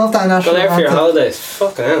 Fucking love that national anthem. Go there for your anthem. holidays.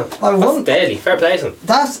 Fucking hell. That's deadly. Fair play to them.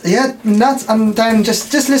 And then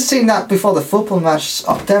just listening that before the football match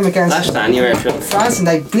of them against France, and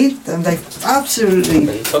they beat them. They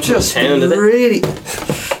absolutely just really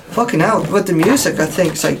fucking hell with the music. I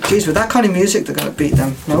think it's like, geez, with that kind of music, they're gonna beat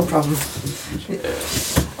them. No problem.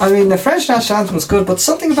 I mean, the French national anthem was good, but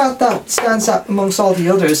something about that stands out amongst all the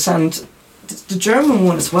others, and the German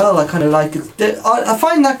one as well. I kind of like it. I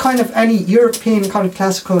find that kind of any European kind of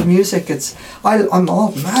classical music. I'm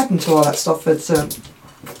all mad into all that stuff.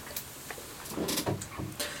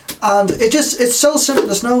 And it's so simple.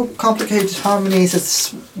 There's no complicated harmonies.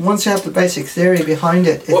 It's once you have the basic theory behind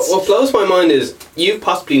it. What blows my mind is you've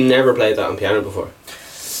possibly never played that on piano before.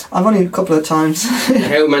 I've only a couple of times.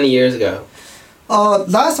 How many years ago?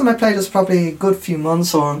 Last time I played was probably a good few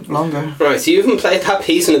months or longer. Right, so you haven't played that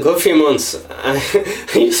piece in a good few months.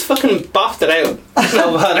 You just fucking bopped it out.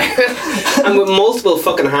 No bother. And with multiple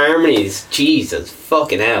fucking harmonies. Jesus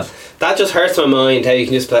fucking hell. That just hurts my mind how you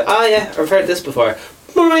can just play, oh yeah, I've heard this before.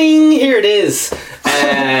 Boing, here it is.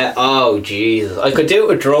 Oh Jesus. I could do it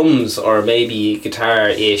with drums or maybe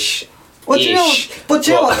guitar-ish. Well, you know what?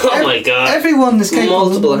 Oh my god. Everyone is capable.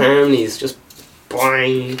 Multiple harmonies, just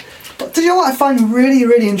boing. But do you know what I find really,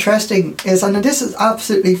 really interesting is, and this is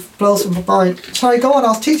absolutely blows my mind. Sorry, go on. I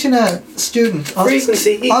was teaching a student. I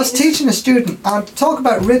was teaching a student and talk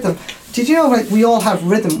about rhythm. Did you know like we all have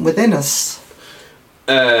rhythm within us?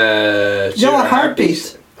 You know, a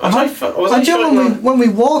heartbeat. And you know when we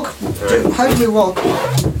walk, how do we walk?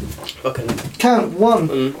 Fucking Count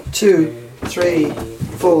 1, 2, 3,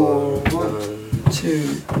 4, 1,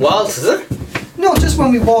 2. Waltz, is it? No, just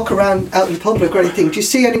when we walk around out in public or anything. Do you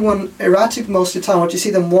see anyone erratic most of the time, or do you see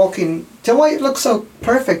them walking? Do you know why it looks so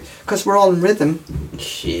perfect? Because we're all in rhythm.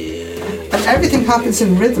 Shit. And everything happens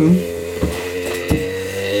in rhythm.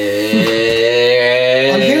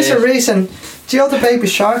 And here's a reason. Do you know the Baby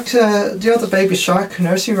Shark? Do you know the Baby Shark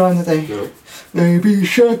nursery rhyme that they? No. Baby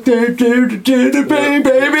Shark, Baby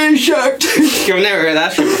Shark. You've never heard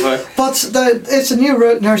that shit before. But it's a new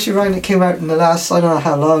nursery rhyme that came out in the last, I don't know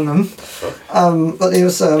how long. But it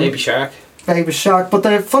was Baby Shark. Baby Shark. But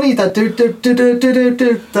they're funny that that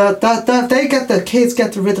they get the kids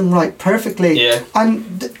get the rhythm right perfectly. Yeah.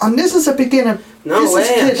 And this is a beginner. No this way.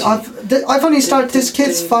 is kid. I've only started. This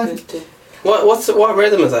kid's 5. What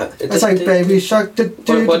rhythm is that? It's like Baby Shark.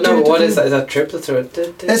 What is that? Is that triplets or?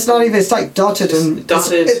 It's not even. It's like dotted and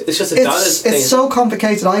dotted. It's just a dotted thing. It's so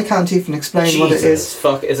complicated. I can't even explain what it is.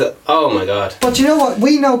 Fuck! Is it? Oh my god! But you know what?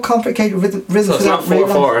 We know complicated rhythm. So it's not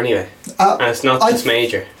 4/4 anyway, and it's not just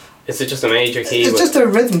major. Is it just a major key? It's just a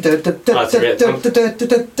rhythm.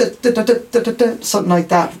 Something like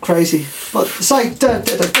that. Crazy. But it's like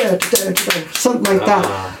something like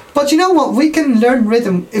that. But you know what? We can learn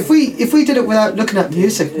rhythm. If we did it without looking at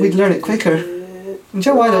music, we'd learn it quicker. And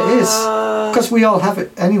you know why that is? Because we all have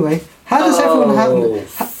it anyway. How does everyone have it?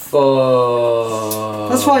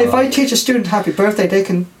 That's why if I teach a student happy birthday, they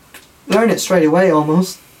can learn it straight away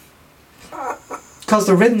almost. Because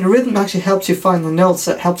the rhythm actually helps you find the notes,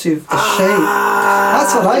 that helps you the shape.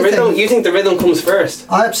 That's what I think. You think the rhythm comes first?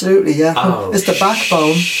 Absolutely, yeah. Oh, it's the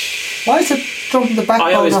backbone. Why is it from the backbone?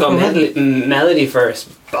 I always go melody first.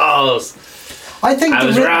 Balls. I think I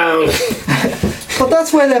was wrong. But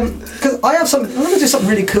that's where because I have something. I'm going to do something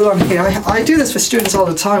really cool on here. I do this for students all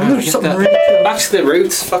the time. I'm going to do something really cool. Back to the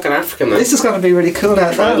roots, fucking African man. This is going to be really cool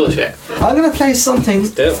now. Tribal shit. I'm going to play something.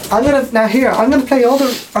 I'm going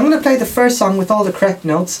to play the first song with all the correct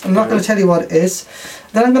notes. I'm not going to tell you what it is.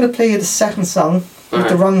 Then I'm going to play you the second song with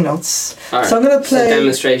the wrong notes. Right. So I'm going to play. It's a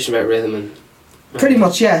demonstration about rhythm and. Pretty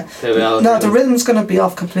much, yeah. No, the rhythm's going to be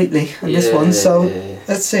off completely in this one. So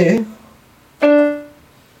let's see.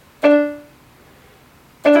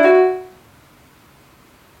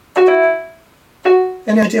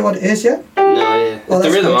 Any idea what it is yet? No, yeah. Well, is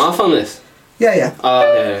the rhythm off on this? Yeah, yeah. Oh,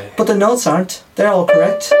 yeah. But the notes aren't. They're all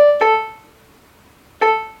correct.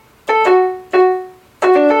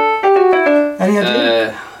 Any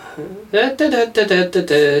idea? Humpty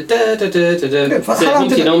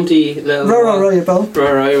Dumpty. Row your boat.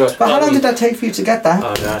 But how long did that take for you to get that?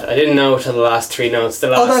 Oh god, I didn't know till the last 3 notes. The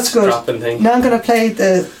last that's good. dropping thing. Now I'm going to play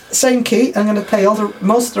the same key. I'm going to play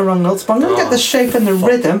most of the wrong notes, but I'm going to get the shape and the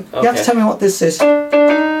rhythm. Okay. You have to tell me what this is. Happy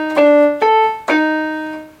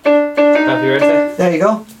birthday. There you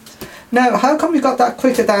go. Now, how come you got that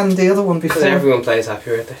quicker than the other one before? Because everyone plays Happy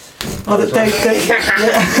Birthday. Well,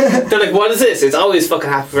 They're like, what is this? It's always fucking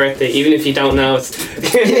Happy Birthday, even if you don't know. It's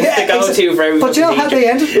the go-to for everyone. But you know how they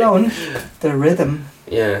end up knowing? The rhythm.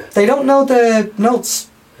 Yeah. They don't know the notes.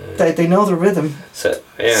 They know the rhythm. So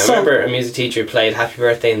I remember a music teacher played Happy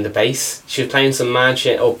Birthday in the bass. She was playing some mad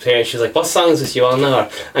shit up here and she was like, what song is this? You all know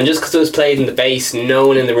it. And just because it was played in the bass, no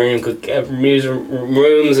one in the room could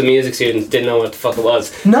rooms of music students didn't know what the fuck it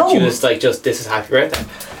was. No. She was like, this is Happy Birthday.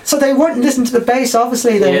 So they weren't listening to the bass,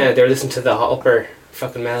 obviously. Yeah, they were listening to the upper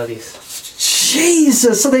fucking melodies.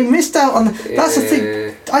 Jesus, so they missed out on that's the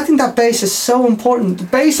thing. I think that bass is so important. The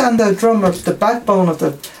bass and the drum are the backbone of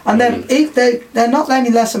the, and then they're not any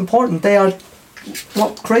less important. They are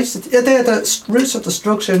what creates they're the roots of the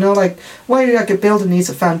structure. You know, like where like a building needs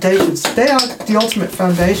a foundations. They are the ultimate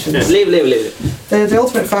foundations. Yeah, leave it. They're the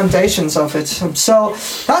ultimate foundations of it. So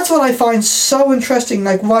that's what I find so interesting.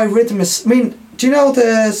 Like why rhythm is. I mean, do you know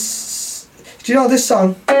this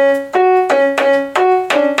song?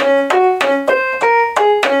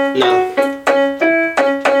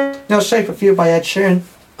 No Shape of You by Ed Sheeran.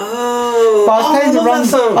 Oh, but I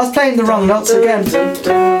was playing the wrong notes again.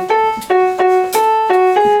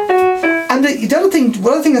 And the other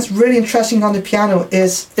thing that's really interesting on the piano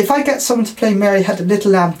is if I get someone to play Mary Had a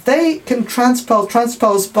Little Lamb, they can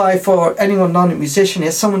transpose by, for anyone non-musician,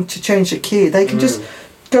 is someone to change the key. They can just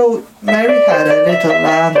go Mary Had a Little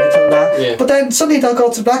Lamb, Little Lamb. Yeah. But then suddenly they'll go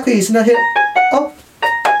to black keys and they'll hear, oh.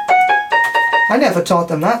 I never taught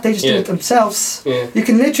them that. They just do it themselves. Yeah. You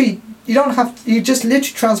can literally you don't have, you just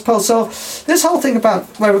literally transpose. So this whole thing about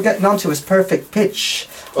where we're getting onto is perfect pitch.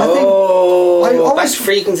 I back to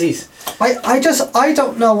frequencies. I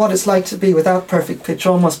don't know what it's like to be without perfect pitch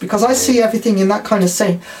almost, because I see everything in that kind of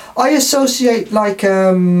same. I associate like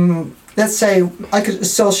let's say I could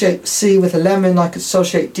associate C with a lemon, I could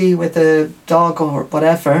associate D with a dog or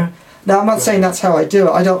whatever. Now I'm not saying that's how I do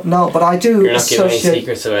it, I don't know, but I do You're not giving any associate.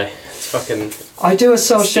 secrets away. It's fucking. I do It's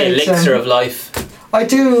the associate. elixir of life. I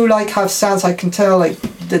do like have sounds I can tell like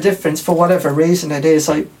the difference for whatever reason it is.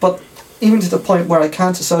 But even to the point where I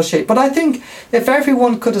can't associate. But I think if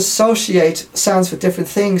everyone could associate sounds with different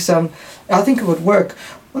things, I think it would work.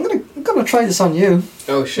 I'm gonna try this on you.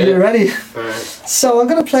 Oh shit! Are you ready? Alright. So I'm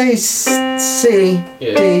gonna play C, D,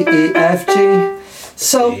 E, F, G.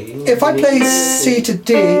 So if I play C to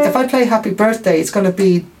D, if I play Happy Birthday, it's gonna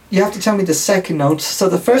be. You have to tell me the second note. So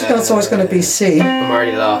the first note's always gonna be C. I'm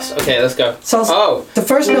already lost. Okay, let's go. So the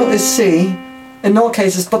first note is C, in all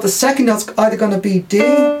cases, but the second note's either gonna be D,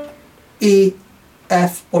 E,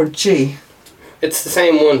 F, or G. It's the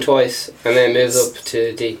same one twice, and then moves up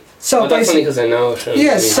to D. So that's only because I know it.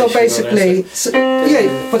 Yes, so basically,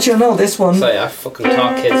 but you'll know this one. So I fucking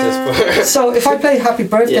taught kids this. So if I play Happy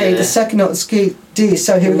Birthday, the second note is D.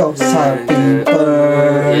 So here we go. Happy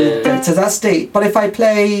Birthday. So that's D. But if I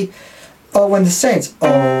play Oh When the Saints,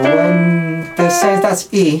 that's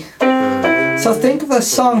E. So think of a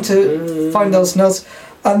song to find those notes,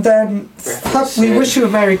 and then We Wish You a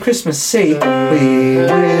Merry Christmas. C. We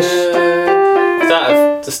wish. Is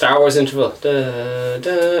that the Star Wars interval?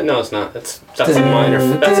 No, it's not. That's a minor.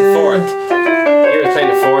 That's a fourth. You were playing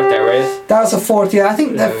a fourth there, right? That was a fourth. Yeah, I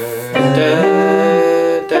think that.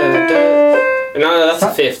 No, that's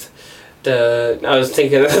a fifth. I was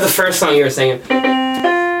thinking the first song you were singing. Is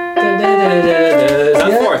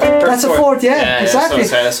that fourth? That's a fourth. Yeah, exactly.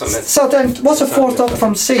 So then, what's a fourth up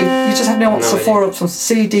from C? You just have to know what's a fourth up from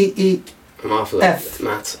C, D, E. I'm awful at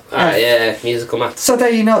maths. Yeah, musical maths. So there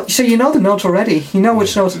you know. So you know the note already. You know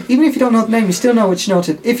which note. Even if you don't know the name, you still know which note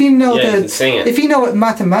it. If you know you can sing it. If you know it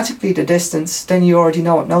mathematically the distance, then you already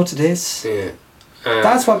know what note it is. Yeah.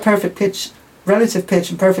 That's what perfect pitch, relative pitch,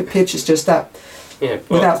 and perfect pitch is just that. Yeah.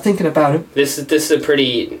 Without thinking about it. This is a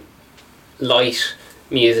pretty light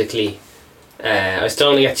musically. I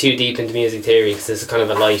still don't get too deep into music theory because this is kind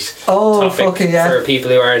of a light topic for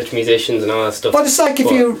people who aren't musicians and all that stuff. But it's like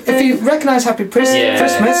if you recognise Happy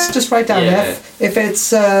Christmas, just write down F. If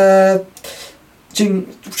it's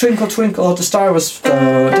Twinkle Twinkle, the star was the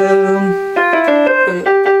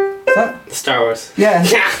Star Wars. Yeah.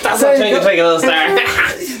 That's not Twinkle Twinkle Little Star.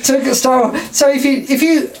 Twinkle Star Wars. So if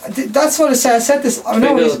you that's what it said. I said this. I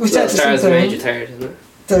know we said this. Star is the major third, isn't it?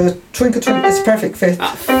 The Twinkle Twinkle is perfect fifth.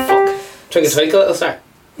 Ah fuck. Twinkle Twinkle Little Star.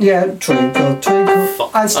 Yeah, Twinkle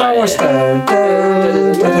Twinkle. And Star Wars. So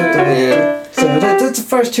that's the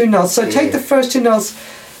first two notes. So take the first two notes.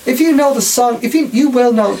 If you know the song, if you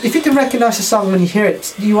will know, if you can recognise the song when you hear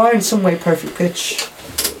it, you are in some way perfect pitch.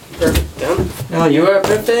 Perfect, damn. No, you are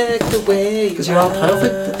perfect the way you are. Because you're all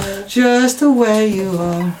perfect, just the way you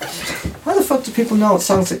are. How the fuck do people know what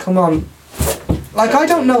songs that come on? Like, I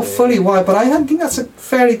don't know fully why, but I think that's a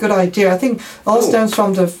fairly good idea. I think all stems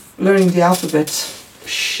from learning the alphabet.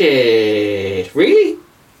 Shit. Really?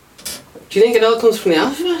 Do you think it all comes from the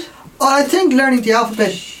alphabet? I think learning the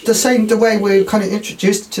alphabet, the way we're kind of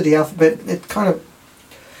introduced to the alphabet, it kind of...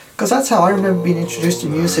 Because that's how I remember being introduced to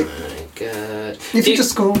music. Oh my god. If you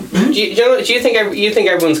just go... Do you think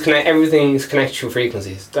everything's connected through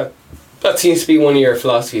frequencies? That seems to be one of your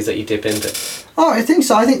philosophies that you dip into. Oh, I think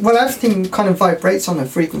so. I think, everything kind of vibrates on a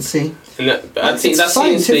frequency. And that seems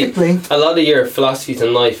to be a lot of your philosophies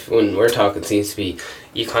in life. When we're talking, seems to be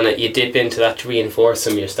you dip into that to reinforce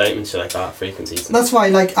some of your statements. You're like, frequencies. That's why,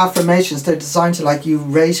 like, affirmations, they're designed to you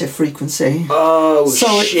raise your frequency. Oh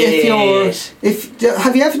so shit!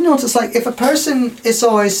 Have you ever noticed, like, if a person is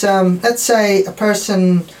always let's say a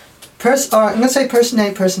person let's say person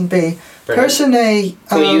A, person B. Brilliant. Person A.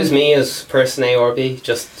 Can we use me as person A or B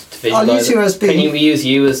just to visualize? I'll use you as B. Can you use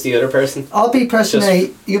you as the other person? I'll be person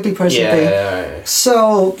A. You'll be person B. Yeah.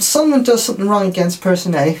 So someone does something wrong against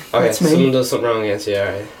person A. Okay. That's me. Someone does something wrong against you.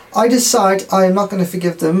 Alright. I decide I'm not going to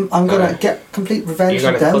forgive them. I'm going to get complete revenge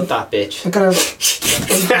on them. You're going to cut that bitch. I'm going to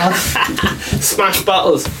smash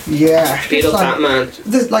bottles. Yeah. Beat up that man.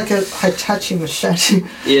 There's like a Hitachi machete.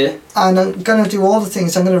 Yeah. And I'm going to do all the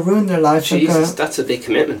things. I'm going to ruin their lives. Jesus, that's a big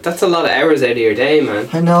commitment. That's a lot of hours out of your day, man.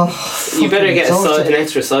 I know. You better get an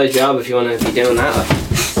extra side job if you want to be doing that.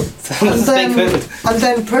 That's a big commitment. And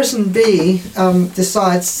then person B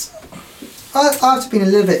decides... After being a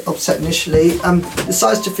little bit upset initially,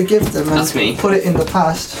 decides to forgive them and That's me. put it in the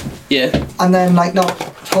past. Yeah. And then, no,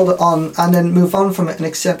 hold it on and then move on from it and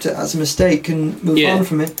accept it as a mistake and move Yeah. on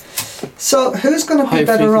from it. So who's going to be High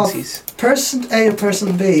better frequencies. off? Person A or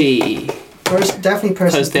person B? Definitely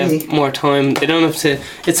person Because they B. have more time. They don't have to.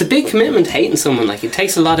 It's a big commitment hating someone. Like, it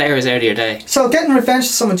takes a lot of hours out of your day. So getting revenge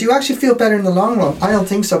to someone, do you actually feel better in the long run? I don't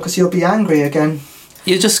think so, because you'll be angry again.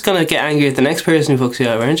 You're just gonna get angry at the next person who fucks you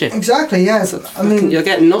over, aren't you? Exactly, yes. I mean, You'll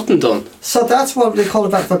get nothing done. so that's what they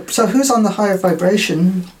call it. So who's on the higher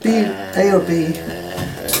vibration? A or B?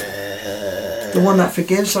 The one that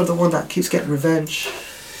forgives or the one that keeps getting revenge?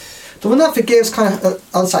 The one that forgives kind of,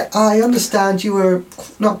 I was like, I understand you were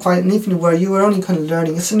not quite, and even where you were only kind of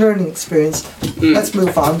learning. It's a learning experience. Let's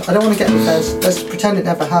move on. I don't want to get revenge. Let's pretend it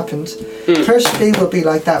never happened. Person B will be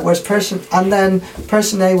like that, whereas person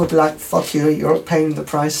A will be like, fuck you, you're paying the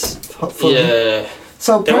price. Fully. Yeah.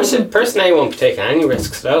 So Person A won't be taking any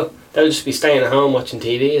risks though. They'll just be staying at home watching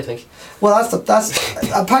TV, I think. well, that's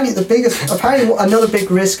apparently the biggest. Apparently, another big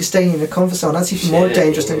risk is staying in your comfort zone. That's even more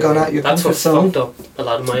dangerous than going out of your That's comfort what zone. fucked up a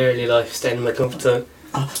lot of my early life, staying in my comfort zone.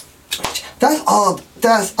 That's odd.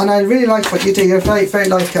 And I really like what you do. You're very, very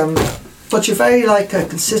like but you're very like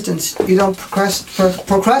consistent. You don't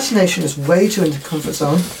procrastination is way too into comfort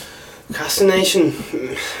zone. Procrastination,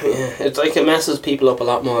 yeah, it's like it messes people up a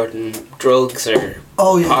lot more than drugs or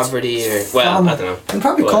Oh yeah. poverty or, well, I don't know. And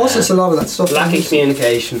probably But, causes a lot of that stuff. Lack of It's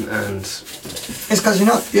communication and because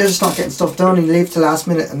you're just not getting stuff done. And you leave to the last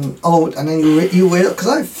minute and then you will.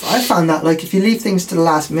 Because I found that like if you leave things to the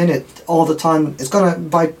last minute all the time, it's gonna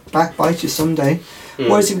bite you someday.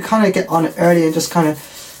 Whereas if you kind of get on it early and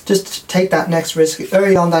just take that next risk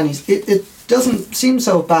early on, then it doesn't seem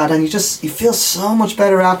so bad, and you feel so much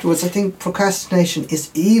better afterwards. I think procrastination is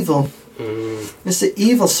evil. It's the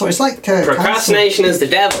evil sort. It's like procrastination is the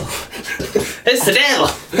devil. It's the devil.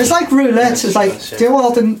 It's like roulette. It's like, do you know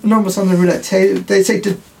all the numbers on the roulette table? They say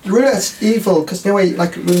the roulette's evil because you know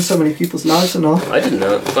like it ruins so many people's lives and all. I didn't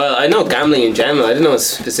know. Well, I know gambling in general. I didn't know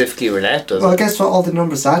specifically roulette does. Well, I guess what all the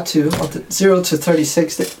numbers add to, of the 0 to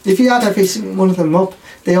 36. If you add every single one of them up,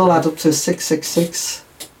 they all add up to 666.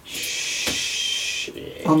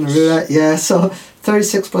 On the roulette, yeah. So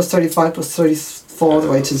 36 plus 35 plus 34 all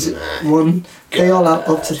the way to 1. They all add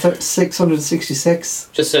up to 666.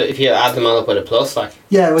 Just so if you add them all up with a plus, like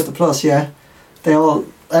Yeah, with the plus, yeah.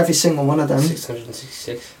 Every single one of them.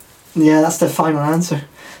 666. Yeah, that's the final answer.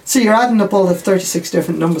 So you're adding up all the 36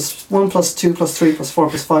 different numbers. 1 plus 2 plus 3 plus 4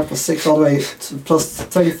 plus 5 plus 6 all the way to plus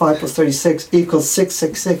 35 plus 36 equals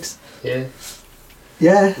 666. Yeah.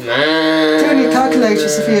 Yeah. Man. Do any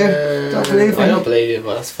calculators if you don't believe me. I don't believe you,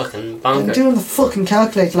 but that's fucking I'm bonkers. doing the fucking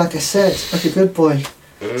calculator like I said, like a good boy.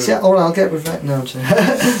 See, I'll get revenge now.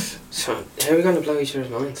 So, how are we going to blow each other's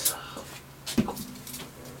minds?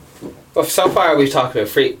 Well, so far we've talked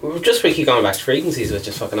about we keep going back to frequencies, which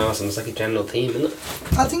is fucking awesome. It's like a general theme, isn't it?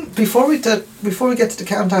 I think before we get to the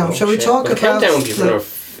countdown, shall we talk well, about... the countdown would be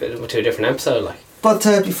to a different episode, like. But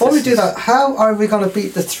before we do that, how are we going to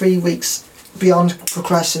beat the 3 weeks beyond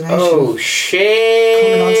procrastination? Oh shit!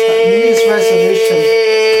 Coming on to that New Year's resolution.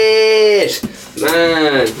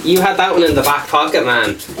 Man, you had that one in the back pocket,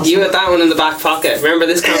 man. You had that one in the back pocket. Remember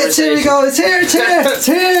this conversation? Here we go, it's here!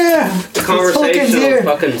 The conversational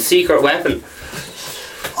fucking secret weapon.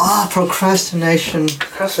 Procrastination.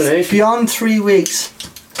 Procrastination. Beyond 3 weeks.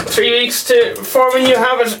 3 weeks to form a new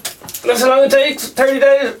habit. That's how long it takes. 30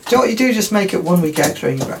 days. Do you know what you do? Just make it 1 week extra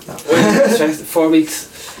and you grab that. 4 weeks.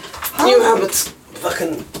 New habits.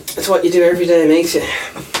 Fucking. It's what you do every day. It makes you.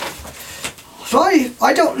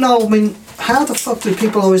 I don't know. I mean, how the fuck do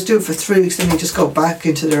people always do it for 3 weeks and they just go back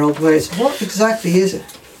into their old ways? What exactly is it?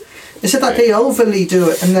 Is it that they overly do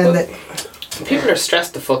it and then people are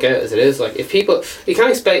stressed the fuck out as it is. Like, if people, you can't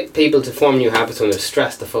expect people to form new habits when they're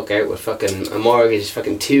stressed the fuck out with fucking a mortgage,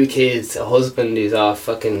 fucking 2 kids, a husband who's off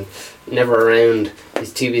fucking never around,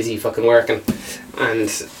 he's too busy fucking working, and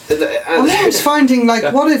I'm always finding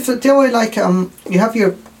like, what if the way like you have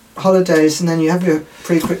your holidays and then you have your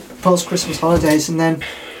post Christmas holidays and then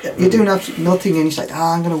you're doing absolutely nothing and you're like,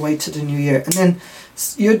 I'm gonna wait till the new year, and then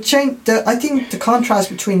you change I think the contrast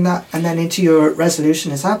between that and then into your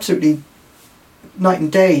resolution is absolutely night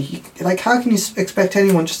and day. Like, how can you expect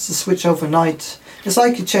anyone just to switch overnight? It's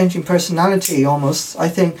like a changing personality almost. I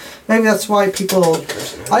think maybe that's why people.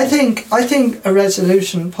 I think a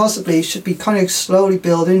resolution possibly should be kind of slowly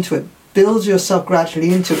build into it. Build yourself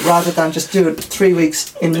gradually into it rather than just do it 3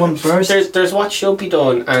 weeks in one burst. There's what should be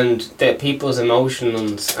done, and the people's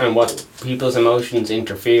emotions and what people's emotions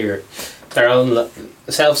interfere. Their own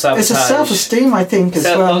self-sabotage. It's a self-esteem, I think, as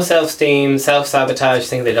well. Low self-esteem, self-sabotage,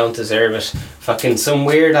 think they don't deserve it. Fucking some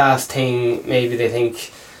weird-ass thing, maybe they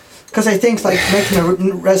think Because I think like making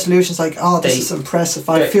a resolution is like, oh, this is impressive.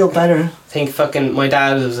 I feel better. I think fucking my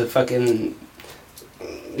dad was a fucking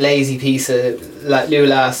lazy piece of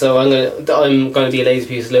lula, so I'm gonna be a lazy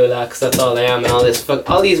piece of lula because that's all I am. And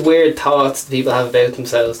all these weird thoughts that people have about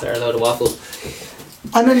themselves, they're a load of waffle.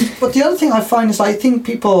 And then, but the other thing I find is I think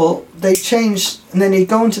people, they change and then they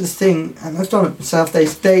go into this thing, and I've done it myself.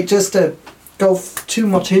 They just go too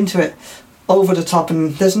much into it, over the top,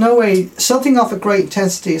 and there's no way something of a great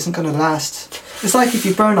intensity isn't going to last. It's like if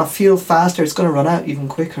you burn off fuel faster, it's going to run out even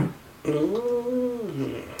quicker.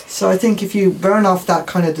 So I think if you burn off that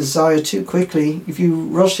kind of desire too quickly, if you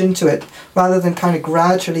rush into it rather than kind of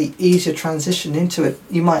gradually ease your transition into it,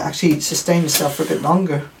 you might actually sustain yourself for a bit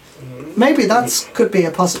longer. Maybe that could be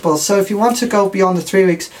a possible. So if you want to go beyond the 3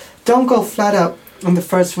 weeks, don't go flat out on the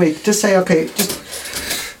first week. Just say, okay, just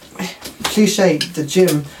cliche, the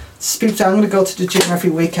gym. I'm going to go to the gym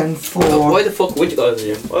every weekend for... Why the fuck would you go to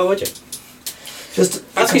the gym? Why would you? Just...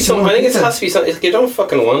 I think it has to be something... You don't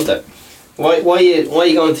fucking want it. Why are you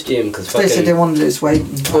going to the gym? Cause they said they want to lose weight.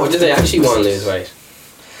 Oh, do they actually want to lose weight?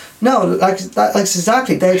 No, like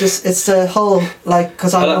exactly. They just, it's the whole, like,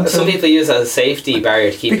 because I want to... Some people use it as a safety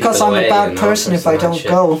barrier to keep people away. Because I'm a bad person if I don't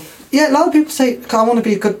go. Yeah, a lot of people say, I want to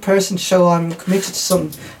be a good person to show I'm committed to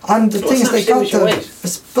something. And the thing is, they got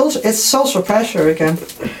it's bullshit. It's social pressure again.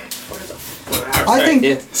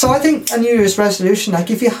 I think a New Year's resolution, like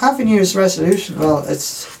if you have a New Year's resolution, well,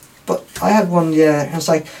 but I had one, yeah, it's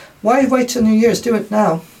like, why wait till New Year's? Do it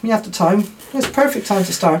now. You have the time. It's perfect time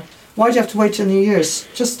to start. Why do you have to wait till New Year's?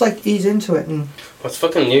 Just like ease into it. And what's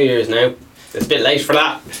fucking New Year's now? It's a bit late for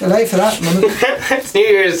that. It's late for that, man. It's New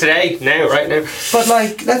Year's today, right now. But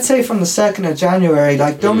like, let's say from the 2nd of January,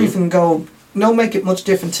 like don't even go, don't make it much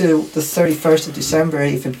different to the 31st of December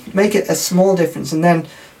even. Make it a small difference, and then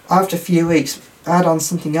after a few weeks, add on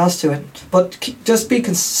something else to it. But just be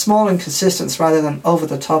small and consistent rather than over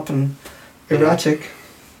the top and erratic.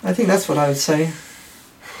 I think that's what I would say.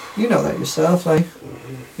 You know that yourself, like,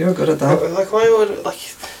 you're good at that. Like, why would, like,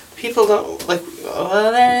 people don't, like,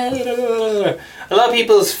 a lot of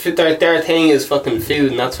people's, their thing is fucking food,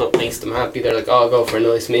 and that's what makes them happy. They're like, oh, I'll go for a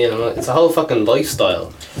nice meal. It's a whole fucking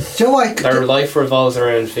lifestyle. Do you know what? Their life revolves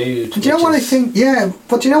around food. Do you know what I think? Yeah,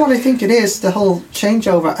 but do you know what I think it is, the whole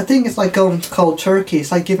changeover? I think it's like going cold turkey.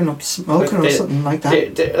 It's like giving up smoking or something like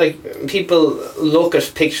that. Like, people look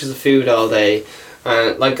at pictures of food all day.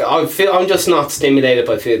 Like I'm just not stimulated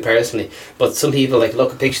by food personally, but some people like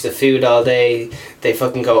look at pictures of food all day. They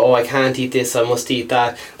fucking go, oh, I can't eat this, I must eat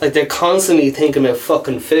that. Like they're constantly thinking about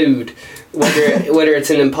fucking food, whether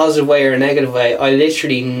it's in a positive way or a negative way. I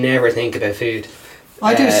literally never think about food.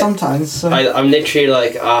 I do sometimes. So. I'm literally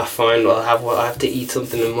like, fine, I have to eat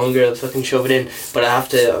something. I'm hungry. I'll fucking shove it in. But I have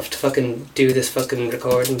to fucking do this fucking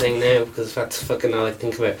recording thing now because that's fucking all I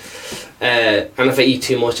think about. And if I eat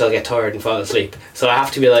too much, I'll get tired and fall asleep. So I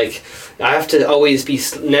have to be like, I have to always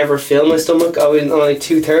never fill my stomach. Always on like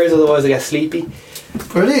 2/3, otherwise I get sleepy.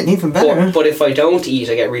 Brilliant, even better. But if I don't eat,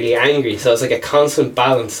 I get really angry. So it's like a constant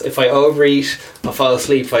balance. If I overeat, I'll fall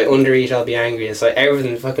asleep. If I undereat, I'll be angry. It's like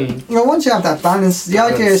everything fucking... Well, once you have that balance, the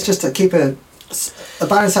idea is just to keep a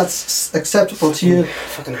balance that's acceptable to you.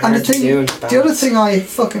 Fucking hard to do. The other thing I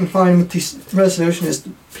fucking find with this resolution is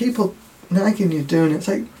people nagging you doing it. It's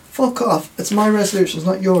like, fuck off. It's my resolution, it's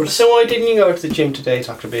not yours. So why didn't you go to the gym today,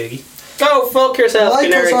 Dr. Biggie? Go fuck yourself. Why?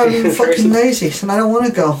 Because I'm fucking lazy and I don't want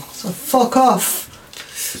to go. So fuck off.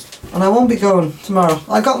 And I won't be going tomorrow.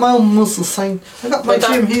 I got my own muscles thing. I got my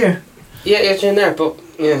gym here. Yeah, you have gym there, but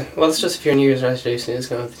yeah, well, it's just if your New Year's resolution is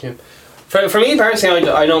going to the gym. For me personally,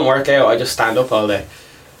 I don't work out. I just stand up all day.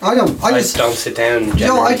 I just don't sit down.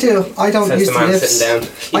 No, I do. I don't use the lifts. Sitting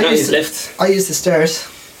down. You don't use lifts. I use the stairs.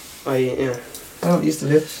 Yeah. I don't use the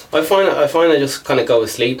lifts. I find I just kind of go to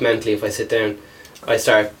sleep mentally if I sit down. I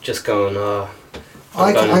start just going,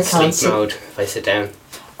 I'm going in sleep mode if I sit down.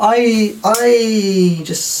 I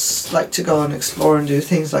just like to go and explore and do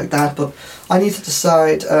things like that, but I need to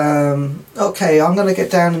decide, okay, I'm going to get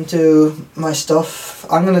down and do my stuff.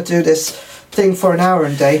 I'm going to do this thing for an hour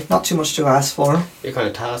a day, not too much to ask for. Your kind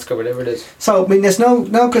of task or whatever it is. So, I mean, there's no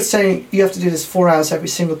good saying you have to do this 4 hours every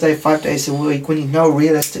single day, 5 days a week, when you know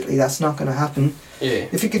realistically that's not going to happen. Yeah.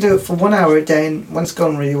 If you could do it for 1 hour a day, and when it's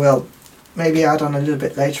going really well, maybe add on a little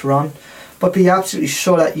bit later on. But be absolutely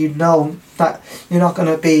sure that you know that you're not going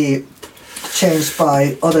to be changed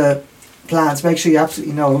by other plans. Make sure you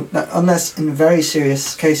absolutely know that unless in very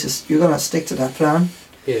serious cases you're going to stick to that plan.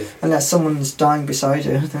 Yeah. Unless someone's dying beside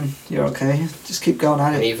you, then you're okay. Just keep going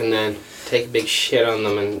at it. And even then, take a big shit on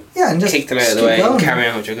them and, and just kick them out of the way and carry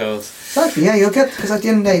on with your goals. Exactly, yeah, you'll get, because at the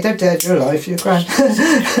end of the day, they're dead, you're alive, you're grand.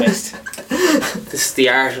 This is the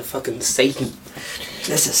art of fucking Satan.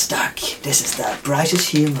 This is dark. This is the brightest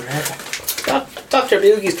humour ever. Dr.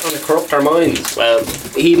 Boogie's trying to corrupt our minds. Well,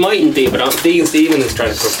 he mightn't be, but Dean Stephen is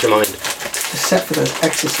trying to corrupt your mind. Except for the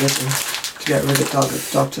exorcism to get rid of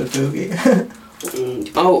Dr. Boogie.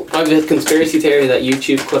 Oh, I have a conspiracy theory that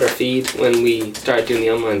YouTube cut our feed when we started doing the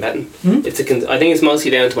online betting. I think it's mostly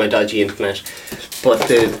down to my dodgy internet.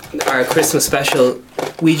 But our Christmas special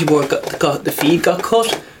Ouija board the feed got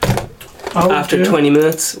cut after 20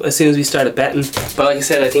 minutes as soon as we started betting. But like I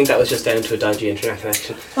said, I think that was just down to a dodgy internet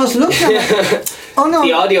connection. I was looking at it. Oh no.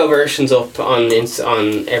 The audio version's up on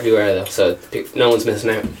everywhere though, so no one's missing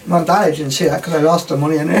out. My dad didn't see that because I lost the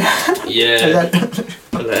money in it. Yeah.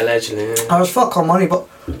 Allegedly, yeah. I was fuck on money, but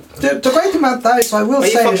the great thing about that is I will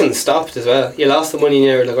say... you fucking stopped as well. You lost the money and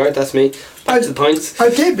you were like, alright, that's me. Back to the points. I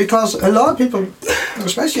did, because a lot of people,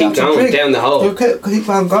 especially keep going down the hole. You keep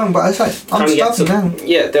on going, but I was like, I'm stopping now.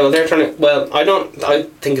 Yeah, they're trying to... Well, I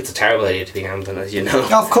think it's a terrible idea to be gambling, as you know.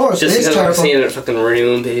 Of course, just it is because terrible. I've seen it fucking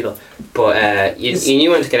ruin people. But you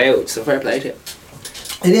knew when to get out, so fair play to you.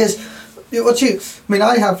 It is.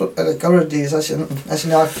 I have other ideas, as you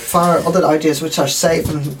know, I have far other ideas which are safe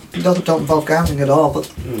and don't involve gambling at all. But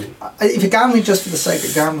if you're gambling just for the sake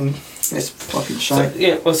of gambling, it's fucking shite. So,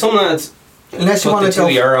 yeah, well, some lads unless you want to go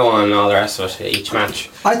 €2 on and all the rest of it each match.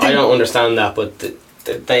 I don't understand that, but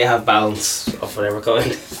they have balance of whatever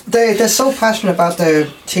kind. They're so passionate about their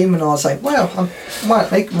team and all. It's like, well, I might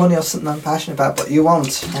make money off something I'm passionate about, but you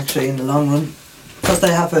won't actually in the long run because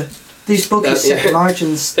they have these bookies set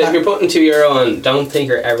margins. So if you're putting €2 on, don't think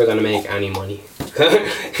you're ever going to make any money.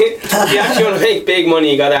 If you actually want to make big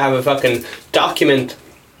money, you got to have a fucking document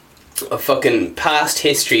of fucking past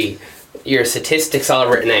history, your statistics all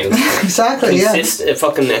written out. Exactly,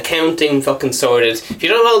 fucking accounting fucking sorted. If you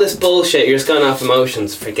don't know all this bullshit, you're just going off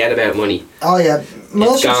emotions. Forget about money. Oh yeah,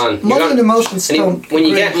 it's gone. Money and emotions don't. When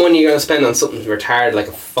you get money, you're going to spend on something retarded like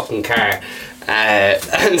a fucking car.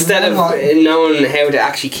 Instead of knowing how to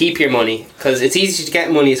actually keep your money, because it's easy to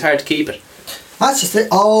get money, it's hard to keep it. That's just it.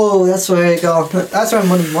 Oh, that's where you go. That's where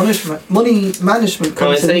money management comes in.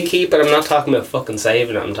 When I say keep it, I'm not talking about fucking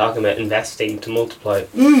saving it. I'm talking about investing to multiply.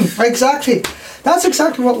 Exactly. That's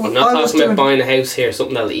exactly what I'm not talking about buying a house here,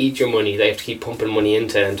 something that'll eat your money. They have to keep pumping money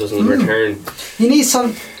into and doesn't return. You need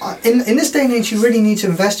some. In this day and age, you really need to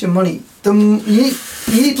invest your money. You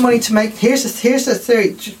need money to make. Here's the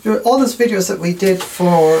theory. All those videos that we did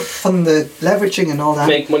from the leveraging and all that.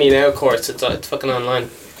 Make money now, of course. It's fucking online.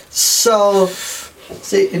 So,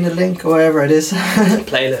 see in the link or wherever it is.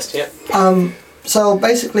 Playlist, yeah. So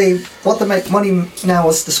basically, what the Make Money now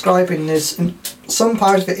is describing is some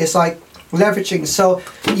part of it is like leveraging. So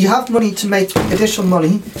you have money to make additional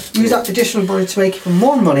money. Use that additional money to make even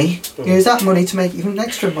more money. Use that money to make even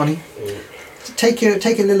extra money. Take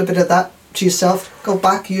a little bit of that to yourself. Go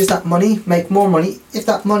back, use that money, make more money. If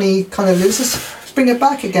that money kind of loses, bring it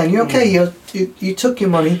back again. You're okay. You took your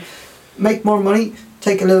money, make more money.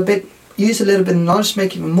 Take a little bit, use a little bit of knowledge,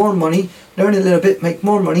 make even more money, learn a little bit, make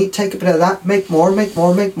more money, take a bit of that, make more.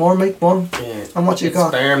 Yeah. And what you got?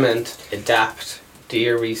 Experiment, adapt, do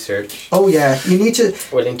your research. Oh yeah, you need to...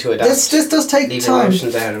 Willing to adapt. This does take leave time.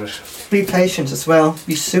 Emotions out of it. Be patient as well,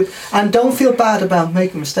 and don't feel bad about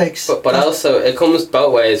making mistakes. But also, it comes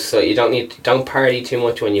both ways, so don't party too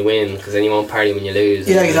much when you win, because then you won't party when you lose.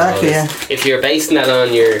 Yeah, exactly, yeah. If you're basing that on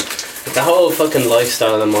the whole fucking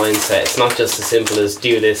lifestyle and mindset, it's not just as simple as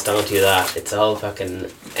do this, don't do that. It's all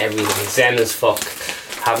fucking everything. Zen as fuck.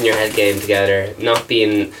 Having your head game together, not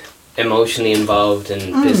being emotionally involved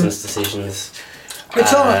in business decisions.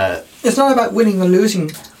 It's not about winning or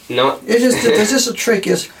losing. There's just a trick.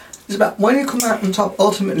 It's about when you come out on top.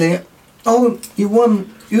 Ultimately, you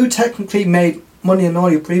won. You technically made money in all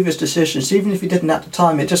your previous decisions, even if you didn't at the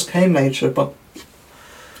time. It just came later, but.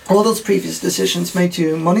 All those previous decisions made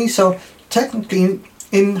you money, so technically,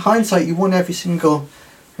 in hindsight, you won every single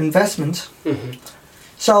investment.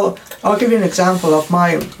 So, I'll give you an example of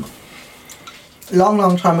my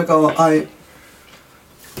long time ago. I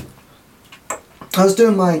was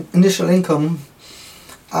doing my initial income,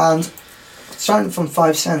 and starting from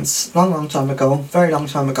 5 cents, long time ago, very long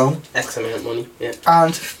time ago. X amount of money, yeah.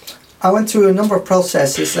 And I went through a number of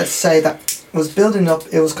processes, let's say, that was building up.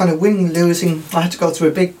 It was kind of winning, losing. I had to go through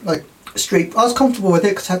a big streak. I was comfortable with it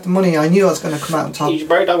because I had the money. I knew I was going to come out on top. You should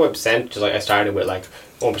break down with percentages. Like I started with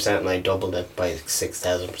 1% and I doubled it by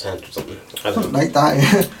 6,000% or something. Something like that.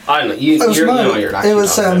 Yeah. I don't know. You know you're actually. It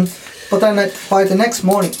was but then by the next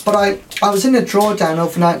morning, but I was in a drawdown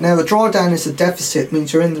overnight. Now a drawdown is a deficit,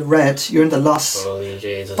 means you're in the red, you're in the loss. Holy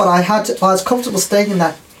Jesus. But I was comfortable staying in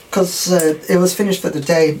that because it was finished for the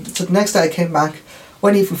day. So the next day I came back.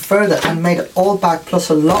 went even further and made it all back plus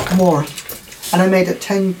a lot more. And I made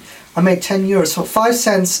 10 euros. So 5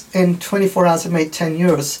 cents in 24 hours I made 10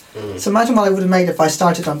 euros. So imagine what I would have made if I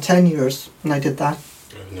started on 10 euros and I did that.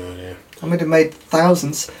 I have no idea. I would have made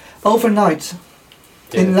thousands overnight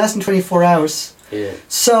in less than 24 hours. Yeah.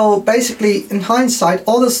 So basically, in hindsight,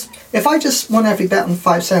 all this, if I just won every bet on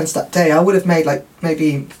 5 cents that day, I would have made like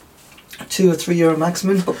maybe €2 or €3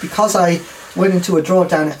 maximum. But because I went into a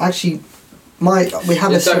drawdown, it actually, we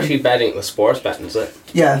have It's actually betting, the sports betting, is it?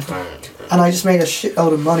 Yeah. And I just made a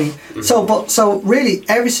shitload of money. So really,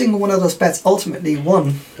 every single one of those bets ultimately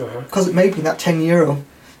won because it made me that €10.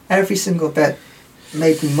 Every single bet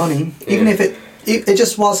made me money, even if it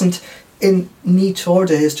just wasn't in neat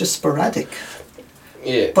order. It's just sporadic.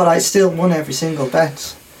 Yeah. But I still won every single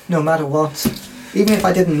bet, no matter what. Even if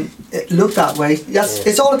I didn't look that way. Yes,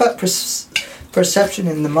 it's all about perception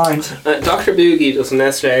in the mind. Dr. Boogie doesn't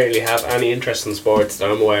necessarily have any interest in sports that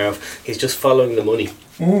I'm aware of. He's just following the money.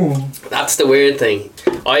 That's the weird thing.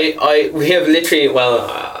 We have literally,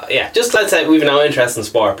 just let's say we've no interest in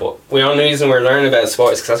sport, but the only reason we're learning about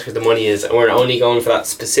sports is because that's where the money is, and we're only going for that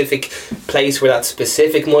specific place where that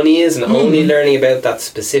specific money is, and only learning about that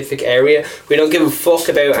specific area. We don't give a fuck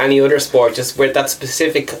about any other sport, just where that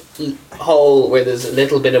specific hole where there's a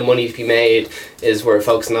little bit of money to be made is where we're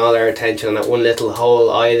focusing all our attention on that one little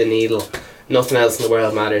hole, eye of the needle. Nothing else in the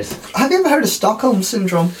world matters. Have you ever heard of Stockholm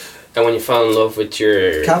Syndrome? And when you fall in love with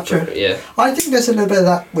your capture, I think there's a little bit of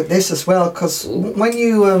that with this as well, because when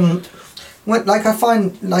you I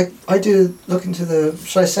find, like, I do look into the,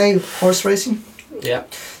 should I say, horse racing. Yeah.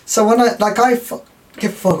 So when I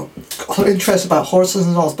give full interest about horses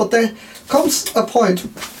and all, but there comes a point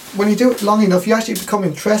when you do it long enough, you actually become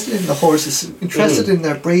interested in the horses, interested in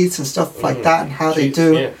their breeds and stuff like that, and how they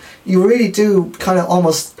do. Yeah. You really do kind of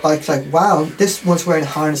almost like wow, this one's wearing a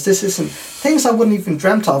harness, this isn't. Things I wouldn't even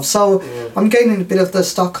dreamt of. So I'm gaining a bit of the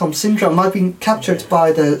Stockholm Syndrome. I've been captured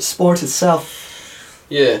by the sport itself.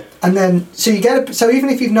 Yeah. And then, so you get it. So even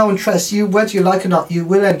if you've no interest, whether you like it or not, you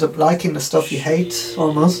will end up liking the stuff you hate,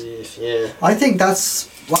 almost. Yeah. I think that's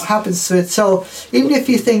what happens to it. So even if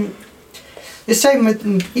you think, it's same with,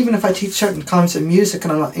 even if I teach certain kinds of music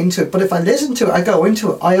and I'm not into it, but if I listen to it, I go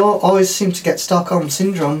into it, I always seem to get Stockholm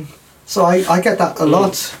Syndrome. So I get that a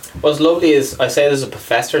lot. What's lovely is, I say there's a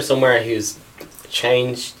professor somewhere who has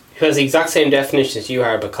the exact same definition as you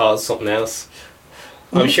are, but calls something else.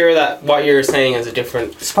 I'm sure that what you're saying is a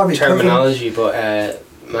different terminology, but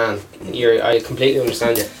man, I completely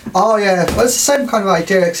understand you. Oh yeah, well, it's the same kind of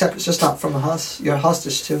idea, except it's just not from you're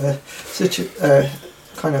hostage to a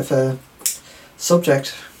kind of a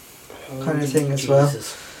subject kind of thing as well.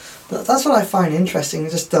 That's what I find interesting,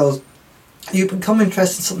 just those, you become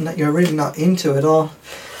interested in something that you're really not into at all.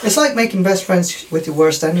 It's like making best friends with your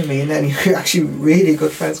worst enemy and then you're actually really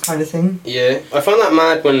good friends kind of thing. Yeah, I find that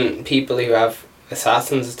mad when people who have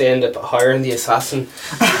assassins, they end up hiring the assassin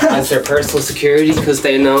as their personal security because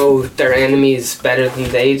they know their enemies better than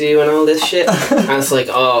they do and all this shit. And it's like,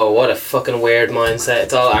 oh, what a fucking weird mindset.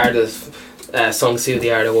 It's all art of Sun Tzu,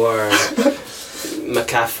 The Art of War, and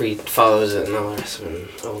McCaffrey follows it and all that, so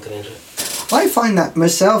I won't get into it. I find that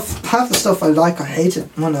myself, half the stuff I like, I hated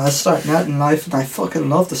when I was starting out in life, and I fucking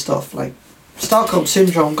love the stuff. Like Stockholm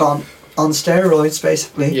Syndrome gone on steroids,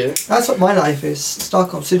 basically. Yeah. That's what my life is.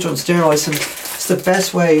 Stockholm Syndrome steroids, and it's the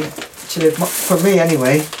best way to live, for me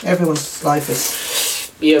anyway. Everyone's life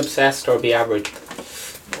is... Be obsessed or be average.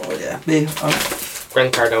 Oh yeah, me.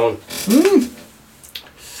 Grant Cardone.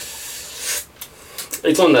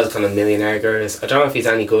 He's one of those kind of millionaire girls. I don't know if he's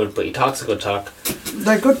any good, but he talks a good talk.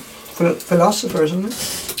 They're good philosophers, isn't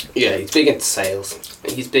it? Yeah, he's big into sales.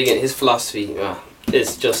 He's big in his philosophy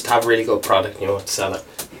is just have really good product and you know what to sell it.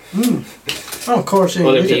 Oh, of course. Yeah,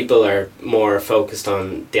 other people are more focused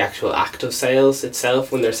on the actual act of sales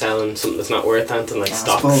itself when they're selling something that's not worth anything, like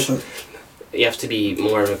stocks. You have to be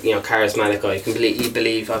more of a charismatic guy. You completely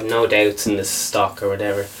believe, I have no doubts in this stock or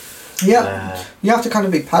whatever. Yeah, you have to kind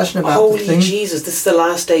of be passionate about the thing. Holy Jesus, this is the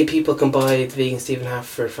last day people can buy the vegan Stephen Half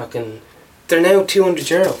for fucking... They're now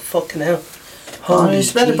 €200. Fucking hell. Holy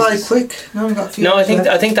you better buy quick. No, I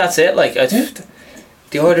think that's it. Like,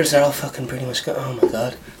 the orders are all fucking pretty much gone. Oh my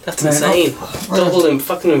god, that's insane. Double in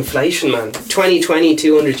fucking inflation, man. 2020,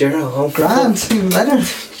 €200. Oh, grand, even better.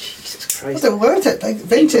 Jesus Christ. They're worth it. Like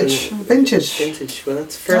vintage. Well,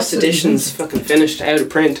 that's first edition's fucking finished, out of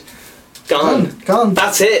print. Gone.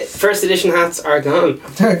 That's it. First edition hats are gone.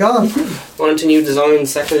 They're gone. Want a new design,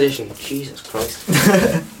 second edition. Jesus Christ.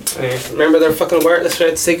 Remember, they're fucking worthless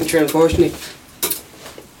without the signature, unfortunately.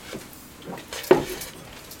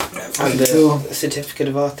 And the certificate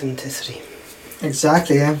of authenticity.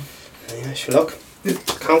 Exactly, yeah. Yeah, sure, look.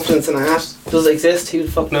 confidence in a hat. Does it exist? Who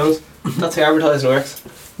the fuck knows? That's how advertising works.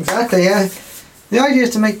 Exactly, yeah. The idea is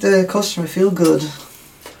to make the customer feel good.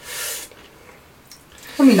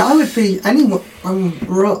 I mean, I would be anyone.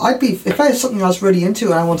 I'd be if I had something I was really into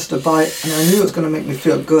and I wanted to buy it, and I knew it was going to make me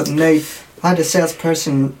feel good, and they had a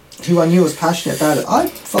salesperson who I knew was passionate about it,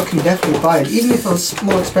 I'd fucking definitely buy it, even if it was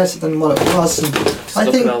more expensive than what it was. And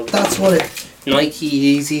I think that's what it.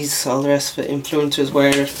 Nike, Yeezys, all the rest of it. Influencers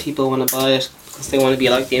wear it. People want to buy it because they want to be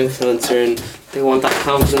like the influencer and they want that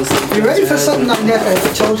confidence. You ready for something I never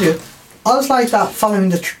ever told you? I was like that following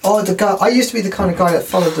the guy. I used to be the kind of guy that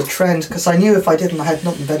followed the trend because I knew if I didn't, I had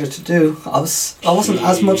nothing better to do. I wasn't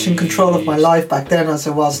as much in control of my life back then as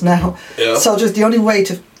I was now. Yeah. So just the only way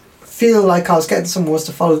to feel like I was getting somewhere was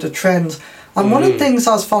to follow the trends. And one of the things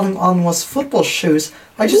I was following on was football shoes.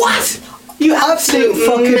 I just What? You absolute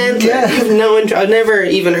fucking mental. yeah. You've no I've never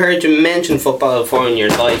even heard you mention football before in your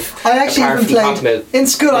life. I actually apart even from talking played about in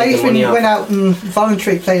school. I making even money off went out and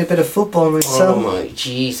voluntarily played a bit of football myself. Oh my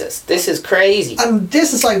Jesus, this is crazy. And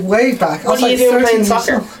this is like way back. What I are was you like doing 13 playing years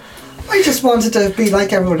soccer? old. I just wanted to be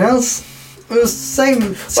like everyone else. It was same.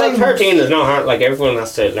 Well, 13 is no hard. Like everyone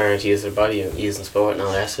has to learn to use their body and using sport and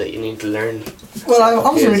all the rest of it. You need to learn. Well, I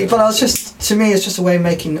wasn't really, but I was just, to me, it's just a way of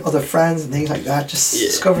making other friends and things like that. Just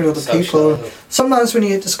discovering other social. people. Sometimes when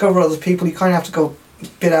you discover other people, you kind of have to go a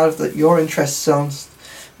bit out of your interest zones.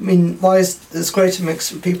 I mean, why it's great to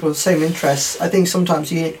mix with people with the same interests. I think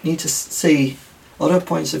sometimes you need to see other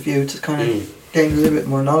points of view to kind of gain a little bit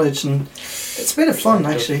more knowledge, and it's a bit of fun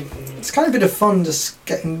actually. It's kind of a bit of fun just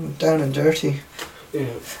getting down and dirty. Yeah.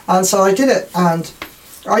 And so I did it, and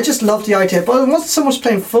I just loved the idea. But it wasn't so much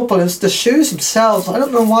playing football; it was the shoes themselves. I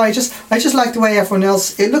don't know why. I just liked the way everyone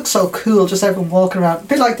else. It looked so cool. Just everyone walking around, a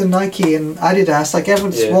bit like the Nike and Adidas. Like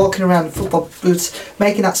everyone's just walking around in football boots,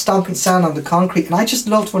 making that stomping sound on the concrete. And I just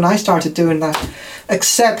loved when I started doing that.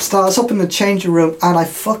 Except that I was up in the changing room and I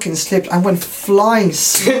fucking slipped. I went flying,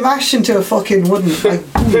 smashed into a fucking wooden,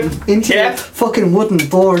 like boom, into the fucking wooden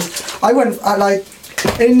boards. I went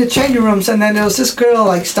in the changing rooms, and then there was this girl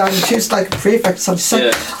like standing. She was like a prefect, so she's like,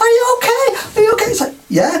 "Are you okay? Are you okay?" It's like,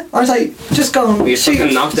 "Yeah." I was like, just going. She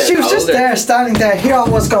was just there, standing there. Here I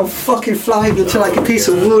was going fucking flying into like a piece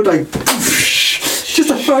of wood, like. Just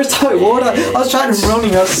the first time I wore that, I was trying to run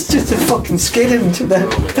and I was just fucking skidding into them.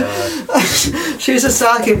 She was just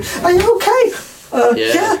asking, "Are you okay?"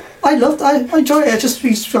 Yeah, I enjoy it. I just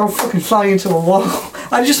be so fucking flying into a wall.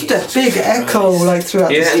 I just a big echo like throughout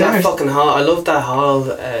the stairs. Yeah, and that fucking hall. I love that hall.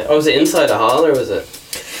 Or was it inside the hall or was it?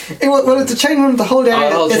 Well, it's the changing room, the whole area.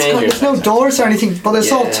 There's no doors or anything, but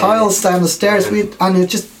it's all tiles down the stairs. And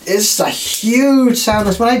it's a huge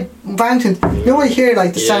sound. When I banged it, you know, I hear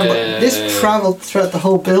like the sound, but this travelled throughout the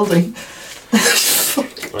whole building.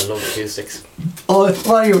 I love acoustics. Oh,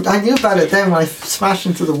 well, I knew about it then when I smashed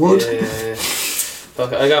into the wood. Yeah.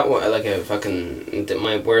 Fuck, I got like a fucking.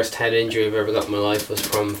 My worst head injury I've ever got in my life was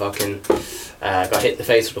from fucking. Got hit in the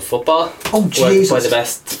face with a football. Oh Jesus! By the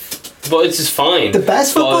best. But it's just fine. The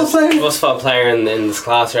best football player? The best football player in this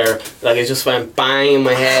class where like it just went bang in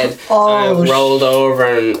my head and I rolled over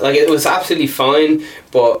and like it was absolutely fine,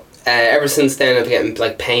 but ever since then I've been getting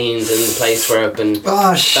like pains in the place where I've been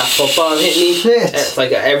that football hit me. Shit. It's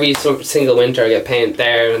like every single winter I get pain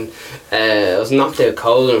there, and I was knocked out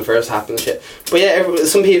cold when it first happened and shit. But yeah,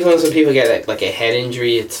 some people get like a head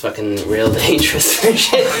injury. It's fucking real dangerous and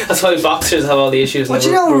shit. That's why boxers have all the issues. Well, do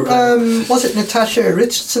you know, was it Natasha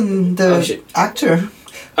Richardson, the actor? Okay.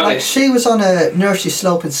 Like she was on a nursery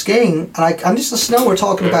slope in skiing, and this is the snow we're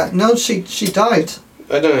talking about. No, she died.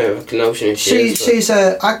 I don't have a notion if she's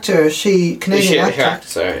an actor. Canadian actor.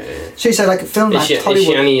 Sorry. Yeah. She's like a film actor. Is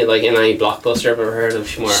she any like in any blockbuster I've ever heard of?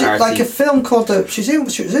 She's more artsy. Like a film called she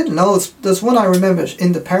was in loads. There's one I remember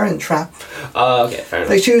in The Parent Trap. Oh, okay, fair enough.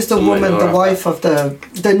 Like she was the woman, the wife of the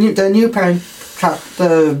new Parent Trap.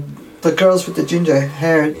 The girls with the ginger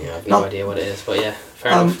hair. Yeah, I have no idea what it is, but yeah,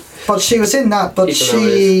 fair enough. But she was in that. But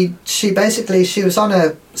she basically she was on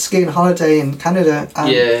a skiing holiday in Canada.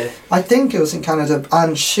 And I think it was in Canada,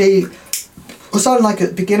 and she was on like a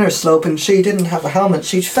beginner slope, and she didn't have a helmet.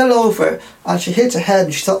 She fell over and she hit her head,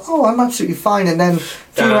 and she thought, "Oh, I'm absolutely fine." And then a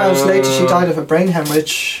few hours later, she died of a brain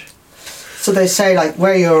hemorrhage. So they say like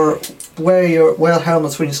wear your whale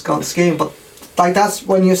helmets when you're going skiing, but like that's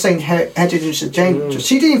when you're saying head injury.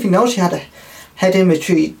 She didn't even know she had a head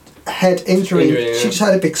injury. She just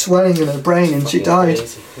had a big swelling in her brain and she died.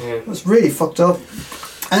 It was really fucked up.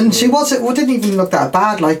 And she didn't even look that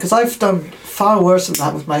bad, like, because I've done far worse than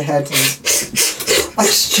that with my head. And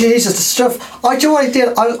Jesus, the stuff. I do what I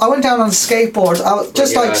did. I went down on a skateboard. I was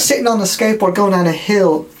just like sitting on a skateboard going down a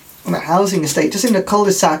hill on a housing estate, just in a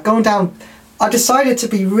cul-de-sac, going down I decided to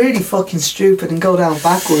be really fucking stupid and go down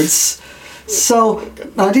backwards. So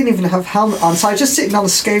I didn't even have helmet on, so I was just sitting on the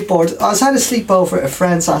skateboard. I was had a sleepover at a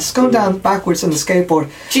friend's house, going down backwards on the skateboard.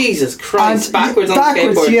 Jesus Christ, And backwards on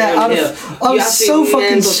backwards, the skateboard yeah, downhill. I was so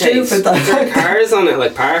fucking stupid that- Is there cars on it,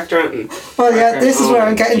 like parked or anything? Well, yeah, this is where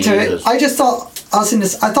I'm getting to it. Jesus. I just thought I was in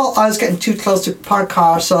this. I thought I was getting too close to parked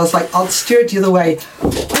car, so I was like, I'll steer it the other way.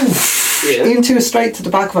 Oof, Yeah. into straight to the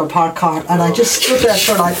back of a parked car, and I just stood there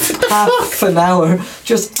for like half an hour,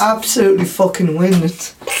 just absolutely fucking winded.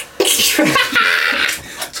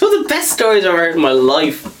 It's one of the best stories I've heard in my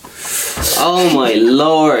life. Oh my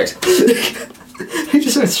lord. He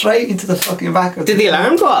just went straight into the fucking back of Did the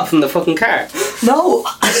alarm go off in the fucking car? No.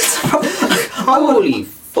 Holy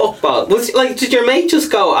fuckball. Like, did your mate just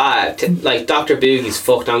go, like, Dr. Boogie's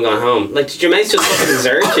fucked, I'm going home? Like, did your mates just fucking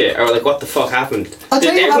desert you? Or, like, what the fuck happened? I'll Did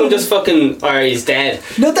tell you everyone how- just fucking, or he's dead?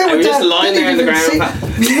 No, they And were we're just dead. lying They there on the didn't ground.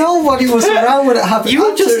 even see- Nobody was around when it happened.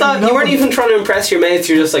 You just thought, Absolutely you weren't nobody. even trying to impress your mates,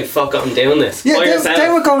 you're just like, fuck it, I'm doing this. Yeah, By yourself. they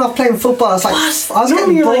were going off playing football. I was like, I was Normally,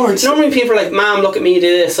 getting you're bored. like, normally people are like, Mom, look at me do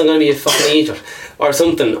this, I'm going to be a fucking idiot. Or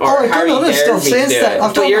something. Or Oh, I've done Harry other dared stuff me to since do then. it.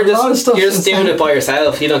 I've But done you're a lot of stuff You're just since doing then. it by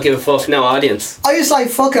yourself, you don't give a fuck, no audience. I was like,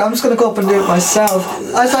 fuck it, I'm just going to go up and do it myself.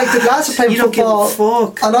 I was like, the lads are playing You don't give a football.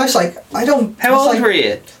 fuck. And I was like, I don't. I How was old like, were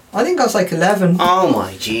you? I think I was like 11. Oh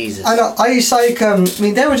my Jesus. And I used like, I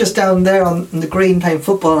mean, they were just down there on the green playing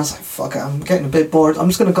football. And I was like, fuck it, I'm getting a bit bored. I'm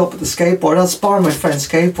just going to go up with the skateboard. I was borrowing my friend's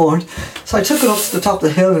skateboard. So I took it up to the top of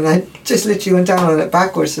the hill and I just literally went down on it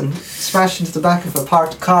backwards and smashed into the back of a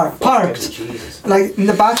parked car. Parked. Jesus. Like, in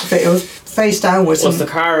the back of it, it was face downwards. Was and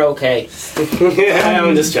the car okay?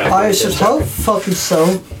 I'm just joking. I should hope fucking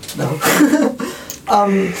so. No.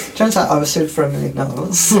 Turns out I was sued for $1 million.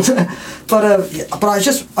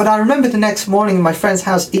 But I remember the next morning in my friend's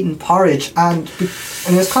house eating porridge and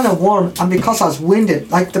it was kind of warm, and because I was winded,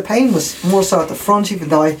 like the pain was more so at the front, even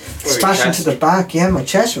though I smashed into the back. Yeah, my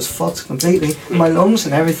chest was fucked completely, my lungs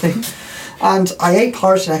and everything. And I ate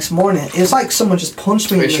porridge the next morning. It was like someone just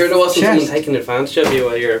punched me. Are in you the sure there wasn't chest. someone taking advantage of you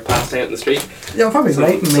while you were passed out in the street? They were probably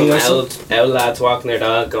raping me or Some something. old lads walking their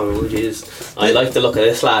dog going, oh jeez, I like the look of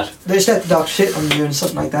this lad. They just let the dog shit on you and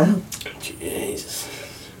something like that. Jesus.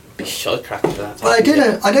 Be shot cracked for that. But I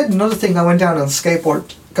did another thing. I went down on a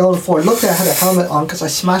skateboard going forward. Luckily I had a helmet on because I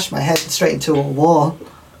smashed my head straight into a wall.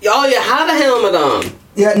 Oh, you had a helmet on.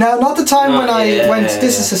 Yeah, now not the time when I Yeah. went,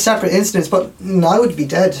 this is a separate incident, but I would be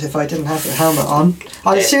dead if I didn't have the helmet on.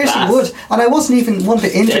 I Dead seriously fast. would. And I wasn't even one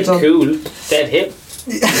bit injured. Dead cool. Dead hip.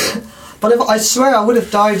 But I swear I would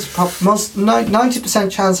have died,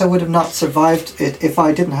 90% chance I would have not survived it if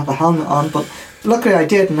I didn't have a helmet on, but luckily I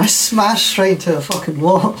did, and I smashed straight into a fucking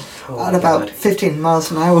wall at about God. 15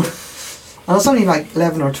 miles an hour. And I was only like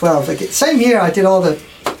 11 or 12. Like, same year I did all the...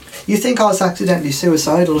 You think I was accidentally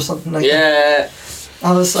suicidal or something like that? Yeah.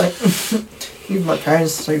 I was like... even my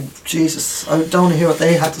parents like, Jesus, I don't want to hear what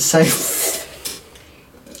they had to say.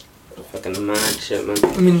 Fucking mad shit, man.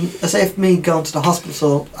 I mean, as if me going to the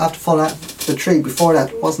hospital after falling out of the tree before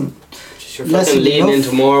that wasn't... You're Less fucking than leading enough.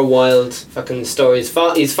 into more wild fucking stories.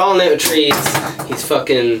 He's fallen out of trees. He's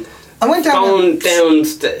fucking I went down... going down.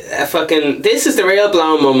 Fucking. This is the real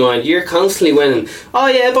blowing my mind. You're constantly winning. Oh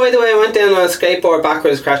yeah. By the way, I went down on a skateboard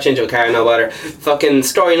backwards, crashed into a car. No bother. Fucking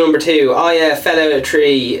story number 2. Oh yeah, fell out of a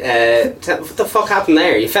tree. What the fuck happened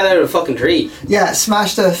there? You fell out of a fucking tree. Yeah,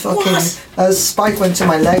 smashed a fucking... What? A spike went to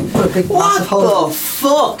my leg, put a big massive hole. the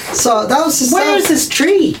fuck? So that was... Where's this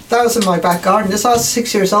tree? That was in my back garden. This I was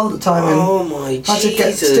 6 years old at the time and Oh my Jesus. I had to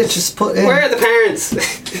get stitches put in. Where are the parents?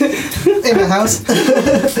 In the house.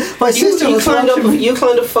 My sister you was climbed watching up. me. You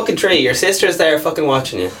climbed a fucking tree. Your sister's there, fucking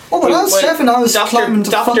watching you. Oh, when I was 7, I was climbing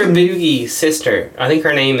the Dr. fucking... Boogie's sister. I think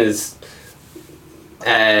her name is.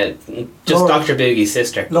 Just Laura. Dr. Boogie's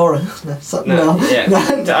sister. Laura. No. Yeah. I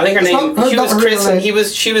think her It's name. not- She not was her real christened. name.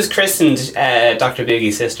 She was christened Dr.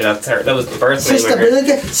 Boogie's sister. That's her. That was the birth name. Sister of her.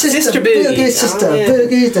 Boogie. Sister Boogie. Sister Oh, yeah.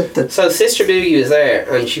 Boogie. So Sister Boogie was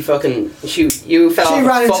there, and you fell She off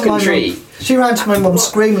ran a into fucking my tree. mum. She ran to my mum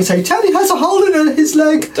screaming, saying, "Teddy has a hole in his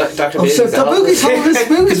leg." Dr. Oh, so Boogie's the Boogie's hole is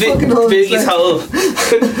Boogie's fucking hole. in his Boogie's leg. hole.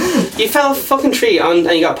 You fell off a fucking tree and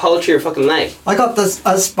you got pulled through your fucking leg. I got this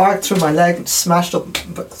a spark through my leg, smashed up,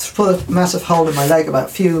 put a massive hole in my leg about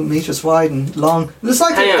a few meters wide and long. It was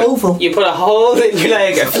like Hang an on. oval. You put a hole in your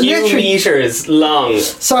leg a few Literally. meters long.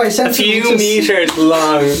 Sorry, A few centimeters. meters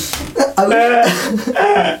long.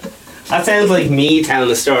 I That sounds like me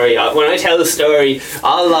telling a story. When I tell the story,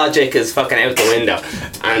 all logic is fucking out the window,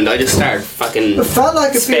 and I just start fucking. It felt like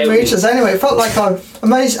a few spouting. meters anyway. It felt like I'm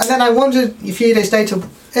amazed. And then I wondered a few days later,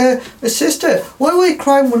 my sister, why were you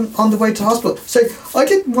crying when on the way to hospital? Say, I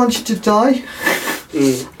didn't want you to die.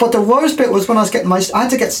 But the worst bit was when I was getting I had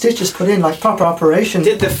to get stitches put in, like proper operation.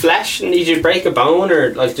 Did the flesh, did you break a bone,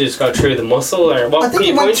 or like did you just go through the muscle, or what? I think Can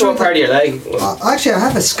you it went point to what through part of your leg? Actually, I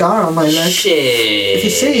have a scar on my leg. Shit. If you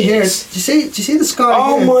see here, do you see the scar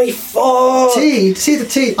Oh here? my fuck. T, do you see the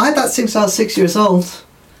T? I had that since I was 6 years old.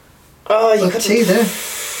 Oh, you Look, could T there.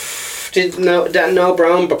 Did no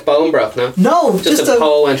bone broke, no? No, Just a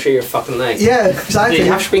pole went through your fucking leg. Yeah, Did exactly. you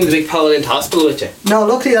have to bring the big pole into hospital with you? No,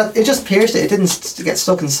 luckily that it just pierced it. It didn't get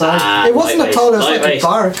stuck inside. Ah, It wasn't a lightweight, pole. It was like a lightweight.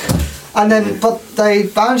 bark. And then, but they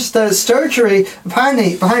bandaged the surgery.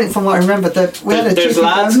 Apparently, from what I remember, that we had a There's chicken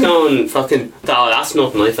lads down- going fucking. Oh, that's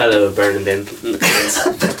nothing. I fell out of a burning bin.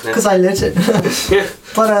 because I lit it. Yeah.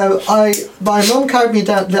 But my mum carried me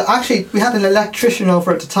down. Actually, we had an electrician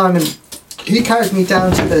over at the time, and he carried me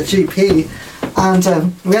down to the GP,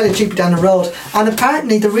 and we had a GP down the road. And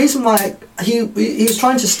apparently, the reason why he was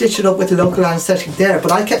trying to stitch it up with the local anaesthetic there,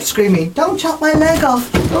 but I kept screaming, "Don't chop my leg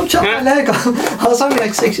off! Don't chop my leg off!" I was only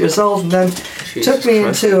like 6 years old, and then took me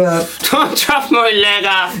Christ. into Don't chop my leg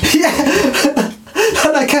off. yeah.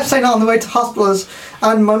 And I kept saying that on the way to hospitals,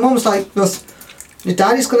 and my mum was like, "Your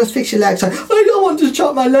daddy's gonna fix your legs." I don't want to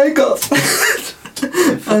chop my leg off.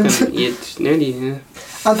 You nearly. Yeah.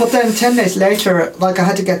 But then 10 days later, like I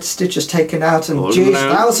had to get the stitches taken out, and Oh, jeez, no.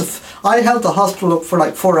 that was I held the hospital up for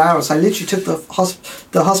like 4 hours. I literally took the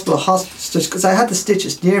hospital hostage because I had the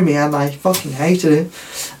stitches near me, and I fucking hated it.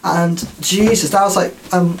 And Jesus, that was like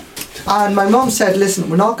and my mum said, "Listen,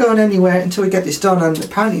 we're not going anywhere until we get this done." And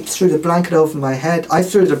apparently threw the blanket over my head. I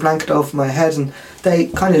threw the blanket over my head, and they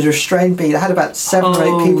kind of restrained me. I had about 7 or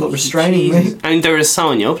 8 people restraining me. And they were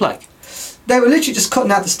sewing you up like. They were literally just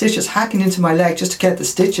cutting out the stitches, hacking into my leg just to get the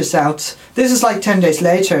stitches out. This is like 10 days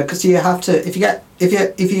later, because you have to, if you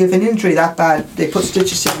have an injury that bad, they put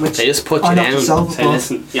stitches in which They just put you are not down. dissolvable. Say,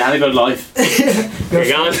 listen, you had a good life. You're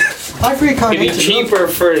gone. I've really kind It'd be cheaper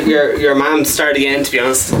for your man to start again, to be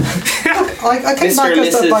honest. I came Mr. back and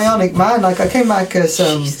as the Mrs. bionic man. Like I came back as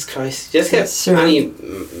Jesus Christ. Just get Sir. any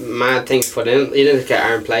mad things put in. You didn't get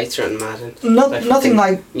arm plates or anything mad in. nothing fucking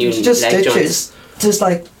like new just leg stitches, just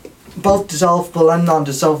like both dissolvable and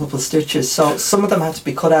non-dissolvable stitches. So some of them had to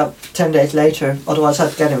be cut out 10 days later, otherwise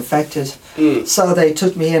I'd get infected. So they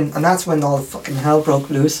took me in, and that's when all the fucking hell broke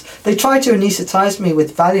loose. They tried to anaesthetise me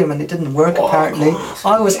with Valium, and it didn't work apparently.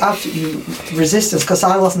 I was absolutely resistant because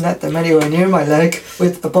I wasn't let them anywhere near my leg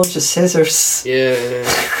with a bunch of scissors. Yeah.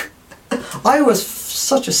 I was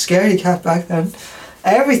such a scaredy cat back then.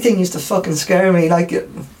 Everything used to fucking scare me, like,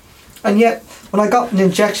 and yet when I got an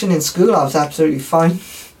injection in school, I was absolutely fine.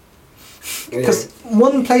 Because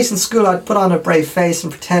one place in school I'd put on a brave face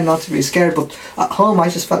and pretend not to be scared, but at home I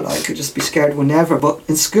just felt like I could just be scared whenever. But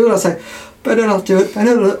in school I was like, better not do it,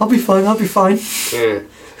 I'll be fine. Yeah.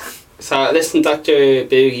 So listen, Dr.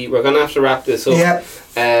 Boogie, we're gonna have to wrap this up. Yeah.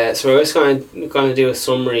 So we're just gonna do a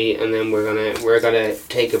summary, and then we're gonna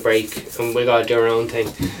take a break, and we gotta do our own thing.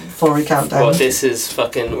 Before we count down. But this is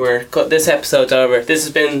fucking. This episode's over. This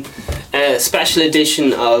has been a special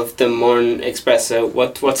edition of the Morning Espresso.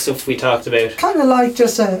 What stuff we talked about? Kind of like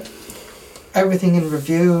just everything in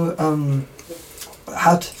review.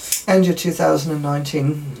 How to end your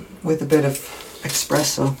 2019 with a bit of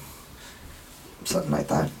espresso, something like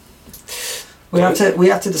that. We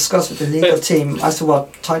have to discuss with the legal team as to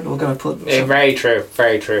what title we're going to put. Very true.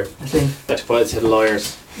 Very true. I think. Let's put it to the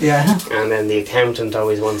lawyers. Yeah. And then the accountant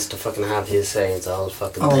always wants to fucking have his say. It's all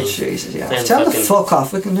fucking. Oh thing. Jesus! Yeah. Then Tell him to fucking- fuck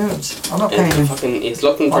off. We can do it. I'm not paying him. He's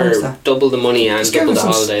looking What is for that? double the money and Just give double him the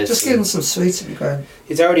some. holidays. Just give him some sweets if you can.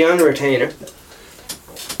 He's already on a retainer.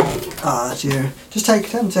 Ah, dear. Just take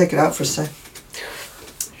it out for a sec.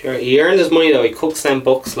 Sure, he earned his money though. He cooks them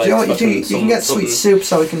books like. Do you know what you do? fucking You can get sweet soup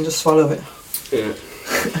so we can just swallow it. Yeah.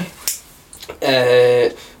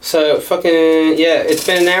 So fucking yeah, it's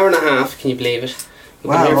been an hour and a half. Can you believe it? We've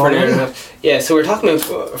Wow, been here for an hour and a already? half. Yeah, so we're talking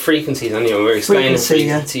about frequencies. Anyway, we're explaining Frequency,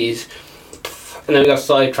 frequencies, and then we got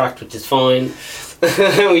sidetracked, which is fine.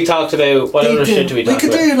 We talked about what other shit do we We talk could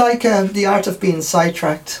about? do like the art of being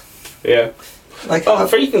sidetracked. Yeah. Like Oh,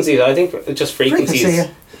 frequencies. I think just frequencies. frequency.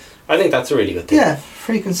 Yeah. I think that's a really good thing. Yeah,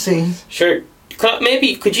 frequency. Sure.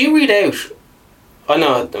 Could you read out? Oh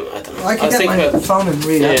no, I don't know. I can was get thinking my about. phone and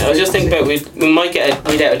read Yeah, out I was just thinking frequency. about we might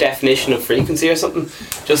read out a definition of frequency or something,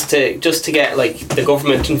 just to get like the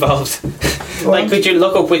government involved. Like, could you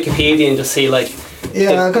look up Wikipedia and just see like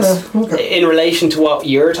Yeah, I'm gonna look at in relation to what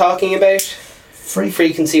you're talking about, free.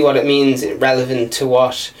 frequency, what it means relevant to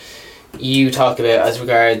what you talk about as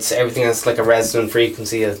regards everything that's like a resonant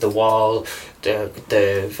frequency of the wall,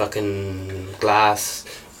 the fucking glass,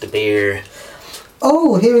 the beer.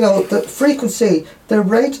 Oh, here we go. The frequency, the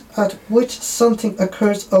rate at which something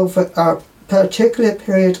occurs over our particular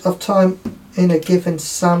period of time in a given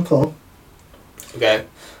sample. Okay.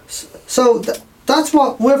 So that's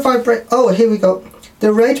what we're vibrate. Oh, here we go.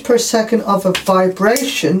 The rate per second of a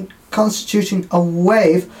vibration constituting a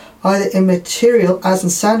wave, either in material as in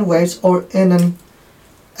sound waves or in an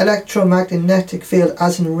electromagnetic field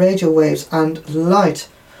as in radio waves and light.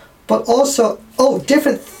 But also,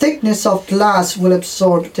 different thickness of glass will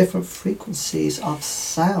absorb different frequencies of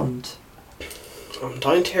sound. I'm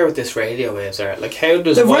dying to hear what this radio waves are. Like, how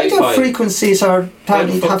does The Wi-Fi... radio frequencies are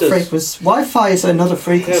apparently How the fuck have does- frequencies. Wi-Fi is another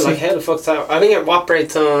frequency. Yeah, like, how the fuck's that? I think it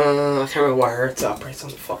operates on... I can't remember what hertz it operates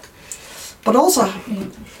on. Fuck. But also,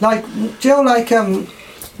 like, do you know, like,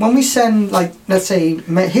 when we send, like, let's say,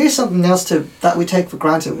 here's something else that we take for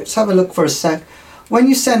granted. Let's have a look for a sec. When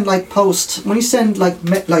you send, like,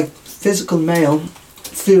 physical mail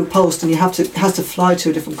through post, and it has to fly to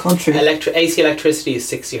a different country. AC electricity is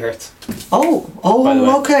 60 hertz. By the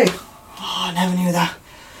way. Okay. Oh, I never knew that.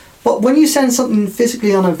 But when you send something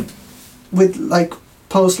physically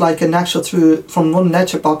post like an actual from one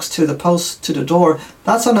letterbox to the post to the door,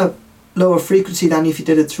 that's on a lower frequency than if you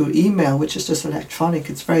did it through email, which is just electronic.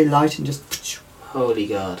 It's very light and just... Holy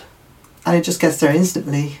God. And it just gets there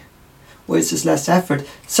instantly, whereas there's less effort.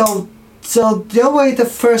 So the other way, the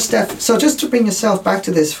first step... So just to bring yourself back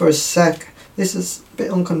to this for a sec, this is a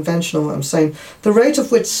bit unconventional what I'm saying. The rate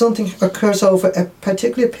of which something occurs over a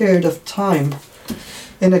particular period of time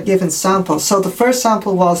in a given sample. So the first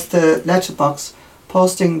sample was the letterbox,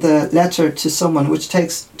 posting the letter to someone, which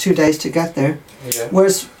takes 2 days to get there. Yeah.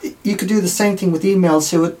 Whereas you could do the same thing with emails,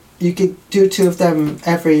 so you could do 2 of them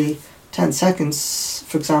every 10 seconds,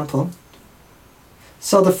 for example.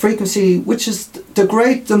 So the frequency, which is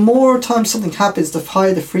the more time something happens, the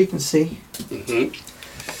higher the frequency. Mm-hmm.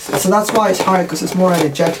 So that's why it's higher, because it's more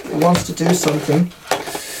energetic, it wants to do something.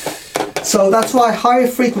 So that's why higher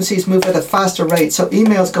frequencies move at a faster rate. So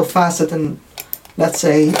emails go faster than, let's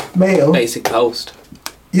say, mail. Basic post.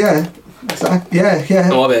 Yeah, exactly. Yeah.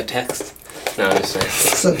 And what about text? No, I'm just saying.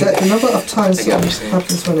 So the number of times I get what you're something saying.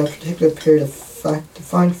 happens when a particular period of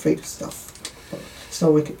defined frequency stuff. It's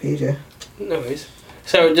no Wikipedia. No worries.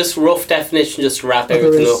 So just rough definition, just to wrap But there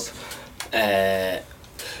everything is- up.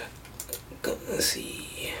 Let's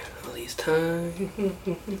see. All these times.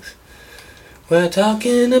 We're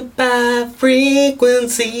talking about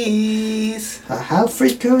frequencies. How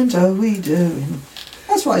frequent are we doing?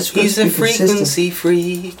 That's why it's supposed He's to a be consistent. frequency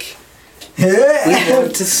freak. We Yeah.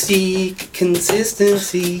 have to seek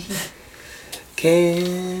consistency.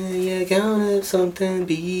 Can you gonna something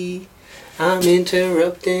be? I'm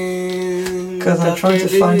interrupting. Because I'm trying to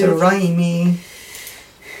find a rhymey.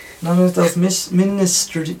 None of those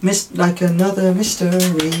like another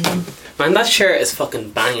mystery. Man, that shirt is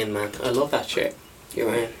fucking banging, man. I love that shirt you're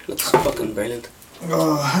wearing. Looks fucking brilliant.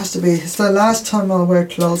 Oh, it has to be. It's the last time I'll wear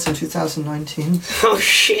clothes in 2019. Oh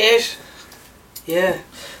shit. Yeah.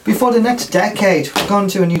 Before the next decade. We're going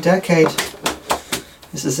to a new decade.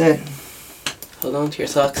 This is it. Hold on to your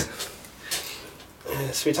socks.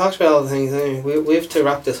 So we talked about all the things. We have to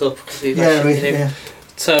wrap this up because we've got shit to do. Yeah.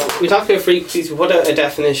 So we talked about frequencies. We put out a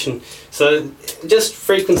definition. So just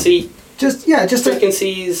frequency. Just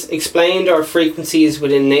Frequencies explained, or frequencies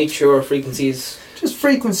within nature, or frequencies. just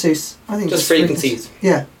frequencies. I think Just frequencies.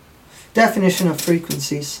 Yeah. Definition of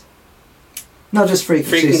frequencies. Not just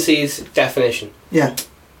frequencies. Frequencies definition. Yeah.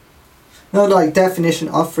 No, like definition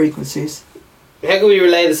of frequencies. How can we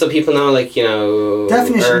relay this so people know, like, you know...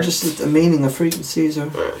 Definition Earth? just the meaning of frequencies, or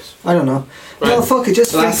Right. I don't know. Right. No, fuck it,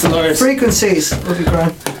 just Last words. frequencies would be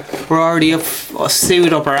grand. We're already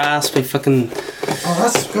sued up our ass by fucking Oh,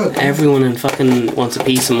 that's good. everyone, and fucking wants a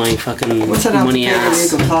piece of my fucking What's that money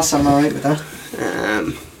ass. legal costs? I'm alright with that.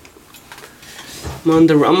 I'm on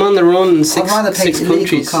the run in I'd rather pay six illegal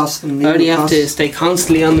countries. costs than I legal already have to costs. stay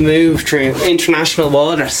constantly on the move through international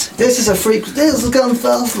waters. This is a frequency. This is going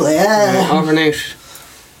fast. Yeah. Over and out.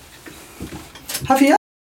 Have you